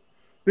get it.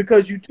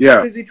 Because you're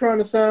too busy trying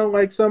to sound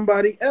like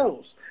somebody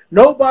else.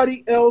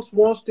 Nobody else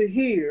wants to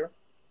hear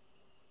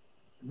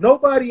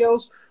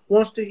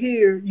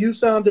you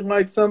sounding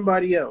like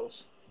somebody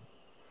else.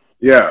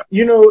 Yeah.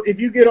 You know, if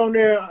you get on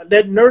there,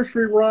 that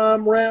nursery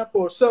rhyme rap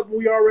or something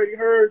we already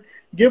heard,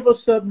 give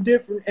us something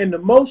different. And the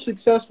most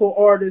successful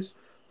artists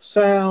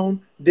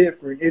sound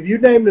different. If you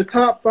name the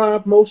top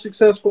 5 most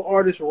successful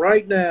artists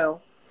right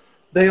now,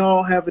 they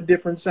all have a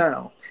different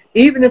sound.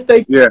 Even if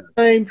they do the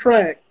same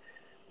track,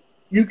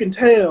 you can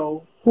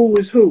tell who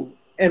is who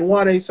and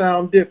why they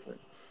sound different.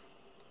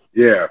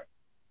 Yeah,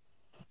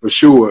 for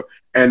sure.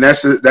 And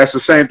that's the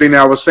same thing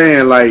that I was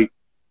saying. Like,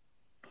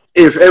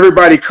 if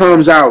everybody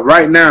comes out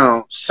right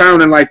now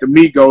sounding like the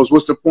Migos,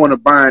 what's the point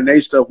of buying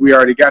their stuff? We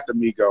already got the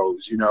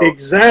Migos, you know.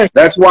 Exactly.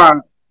 That's why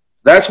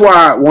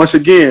once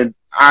again,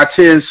 I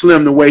tend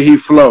Slim the way he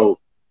flowed,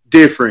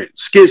 different.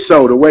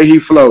 Schizo, the way he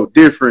flowed,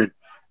 different.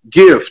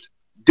 Gift,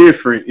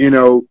 different, you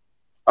know.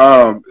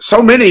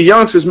 So many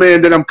youngsters,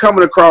 man, that I'm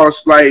coming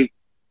across, like,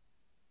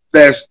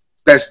 that's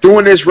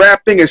doing this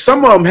rap thing, and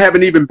some of them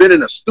haven't even been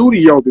in a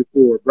studio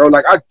before, bro.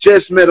 Like, I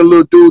just met a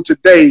little dude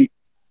today,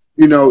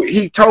 you know,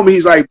 he told me,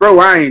 he's like, bro,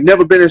 I ain't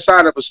never been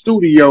inside of a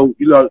studio.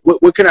 You know,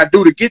 what can I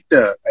do to get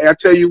there? Hey, I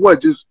tell you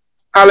what, just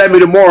holler at me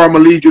tomorrow, I'm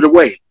gonna lead you the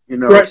way, you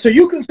know. Right, so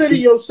you consider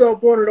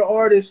yourself one of the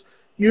artists,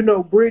 you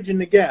know, bridging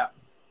the gap.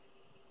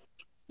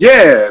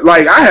 Yeah,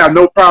 like, I have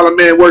no problem,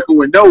 man, working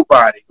with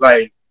nobody.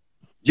 Like,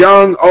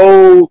 young,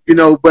 old, you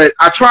know, but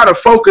I try to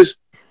focus.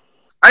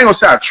 I ain't gonna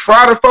say I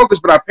try to focus,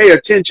 but I pay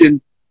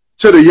attention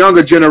to the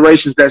younger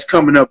generations that's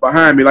coming up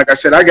behind me. Like I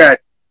said, I got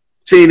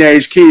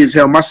teenage kids.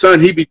 Hell, my son,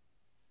 he be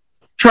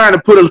trying to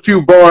put a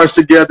few bars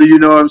together, you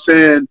know what I'm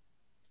saying?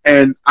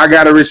 And I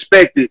gotta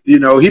respect it. You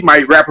know, he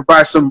might rap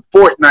about some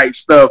Fortnite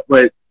stuff,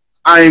 but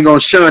I ain't gonna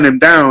shun him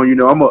down. You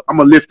know, I'm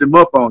gonna lift him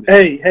up on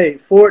it. Hey,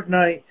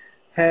 Fortnite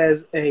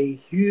has a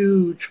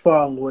huge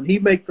following. He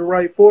make the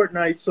right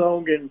Fortnite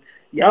song, and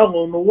y'all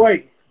on the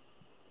way.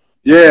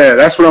 Yeah,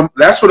 that's what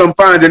I'm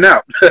finding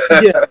out.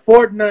 Yeah,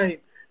 Fortnite,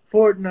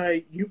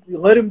 you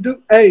let him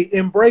do. Hey,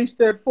 embrace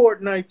that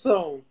Fortnite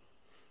song.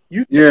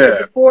 You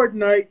the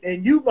Fortnite,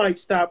 and you might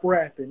stop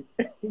rapping.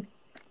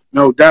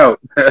 No doubt,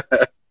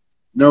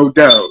 no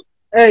doubt.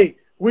 Hey,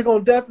 we're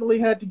gonna definitely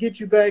have to get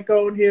you back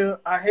on here.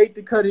 I hate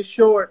to cut it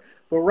short,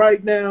 but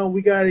right now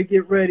we gotta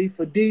get ready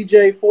for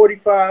DJ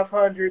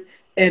 4500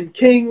 and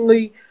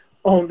Kingly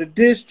on the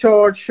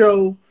Discharge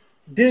Show.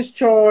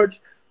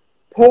 Discharge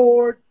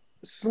poured.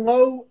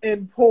 Slow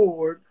and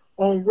Poured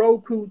on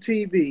Roku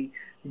TV,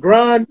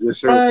 Grind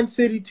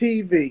City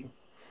TV,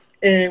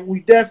 and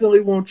we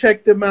definitely want to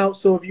check them out.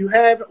 So if you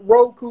have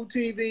Roku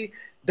TV,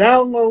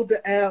 download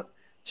the app,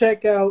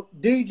 check out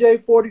DJ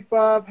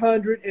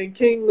 4500 and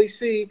Kingly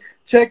C.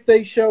 Check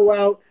their show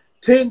out,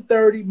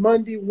 10:30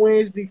 Monday,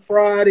 Wednesday,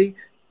 Friday,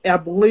 I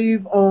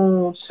believe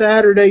on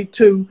Saturday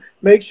too.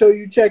 Make sure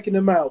you're checking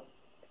them out.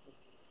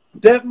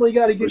 Definitely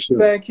got to get you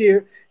back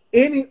here.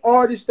 Any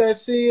artist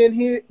that's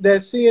seeing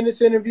this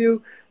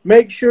interview,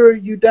 make sure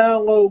you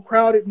download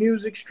Crowded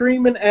Music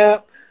streaming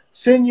app.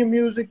 Send your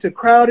music to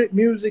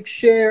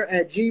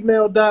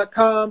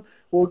crowdedmusicshare@gmail.com.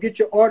 We'll get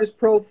your artist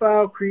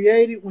profile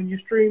created. When your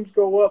streams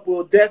go up,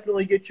 we'll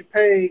definitely get you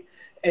paid.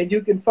 And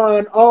you can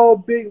find all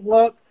Big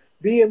Luck,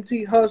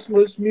 BMT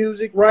Hustlers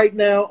music right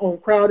now on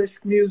Crowded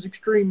Music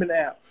streaming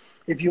app.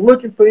 If you're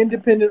looking for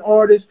independent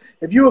artists,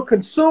 if you're a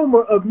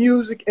consumer of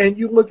music and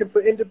you're looking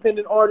for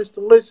independent artists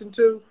to listen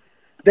to,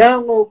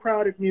 download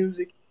Crowded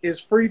Music. It's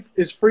free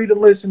to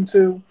listen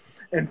to,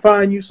 and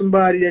find you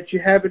somebody that you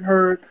haven't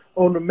heard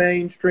on the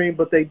mainstream,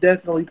 but they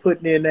definitely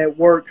putting in that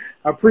work.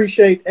 I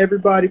appreciate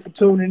everybody for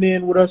tuning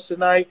in with us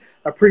tonight.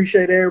 I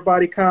appreciate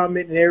everybody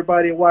commenting,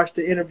 everybody that watched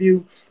the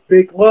interview.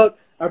 Big Luck,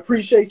 I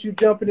appreciate you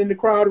jumping in the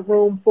Crowded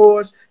Room for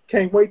us.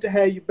 Can't wait to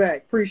have you back.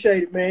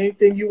 Appreciate it, man.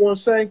 Anything you want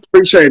to say?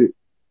 Appreciate it.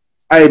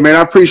 Hey, man,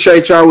 I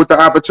appreciate y'all with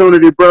the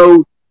opportunity,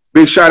 bro.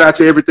 Big shout out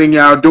to everything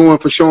y'all doing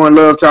for showing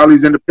love to all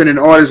these independent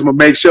artists. I'm going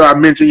to make sure I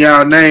mention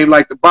y'all name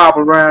like the Bob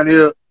around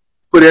here.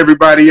 Put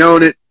everybody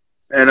on it.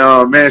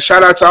 And man,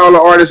 shout out to all the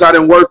artists I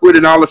didn't work with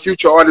and all the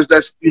future artists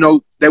that's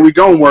that we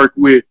gonna work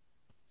with.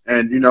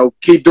 And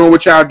keep doing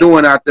what y'all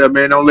doing out there,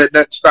 man. Don't let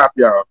nothing stop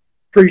y'all.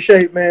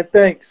 Appreciate it, man.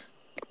 Thanks.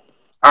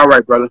 All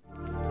right, brother.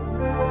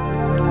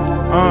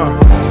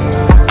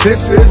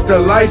 This is the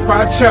life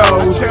I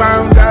chose.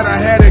 Found out I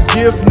had a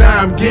gift, now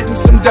I'm getting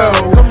some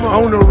dough.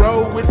 On the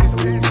road with this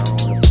bitch.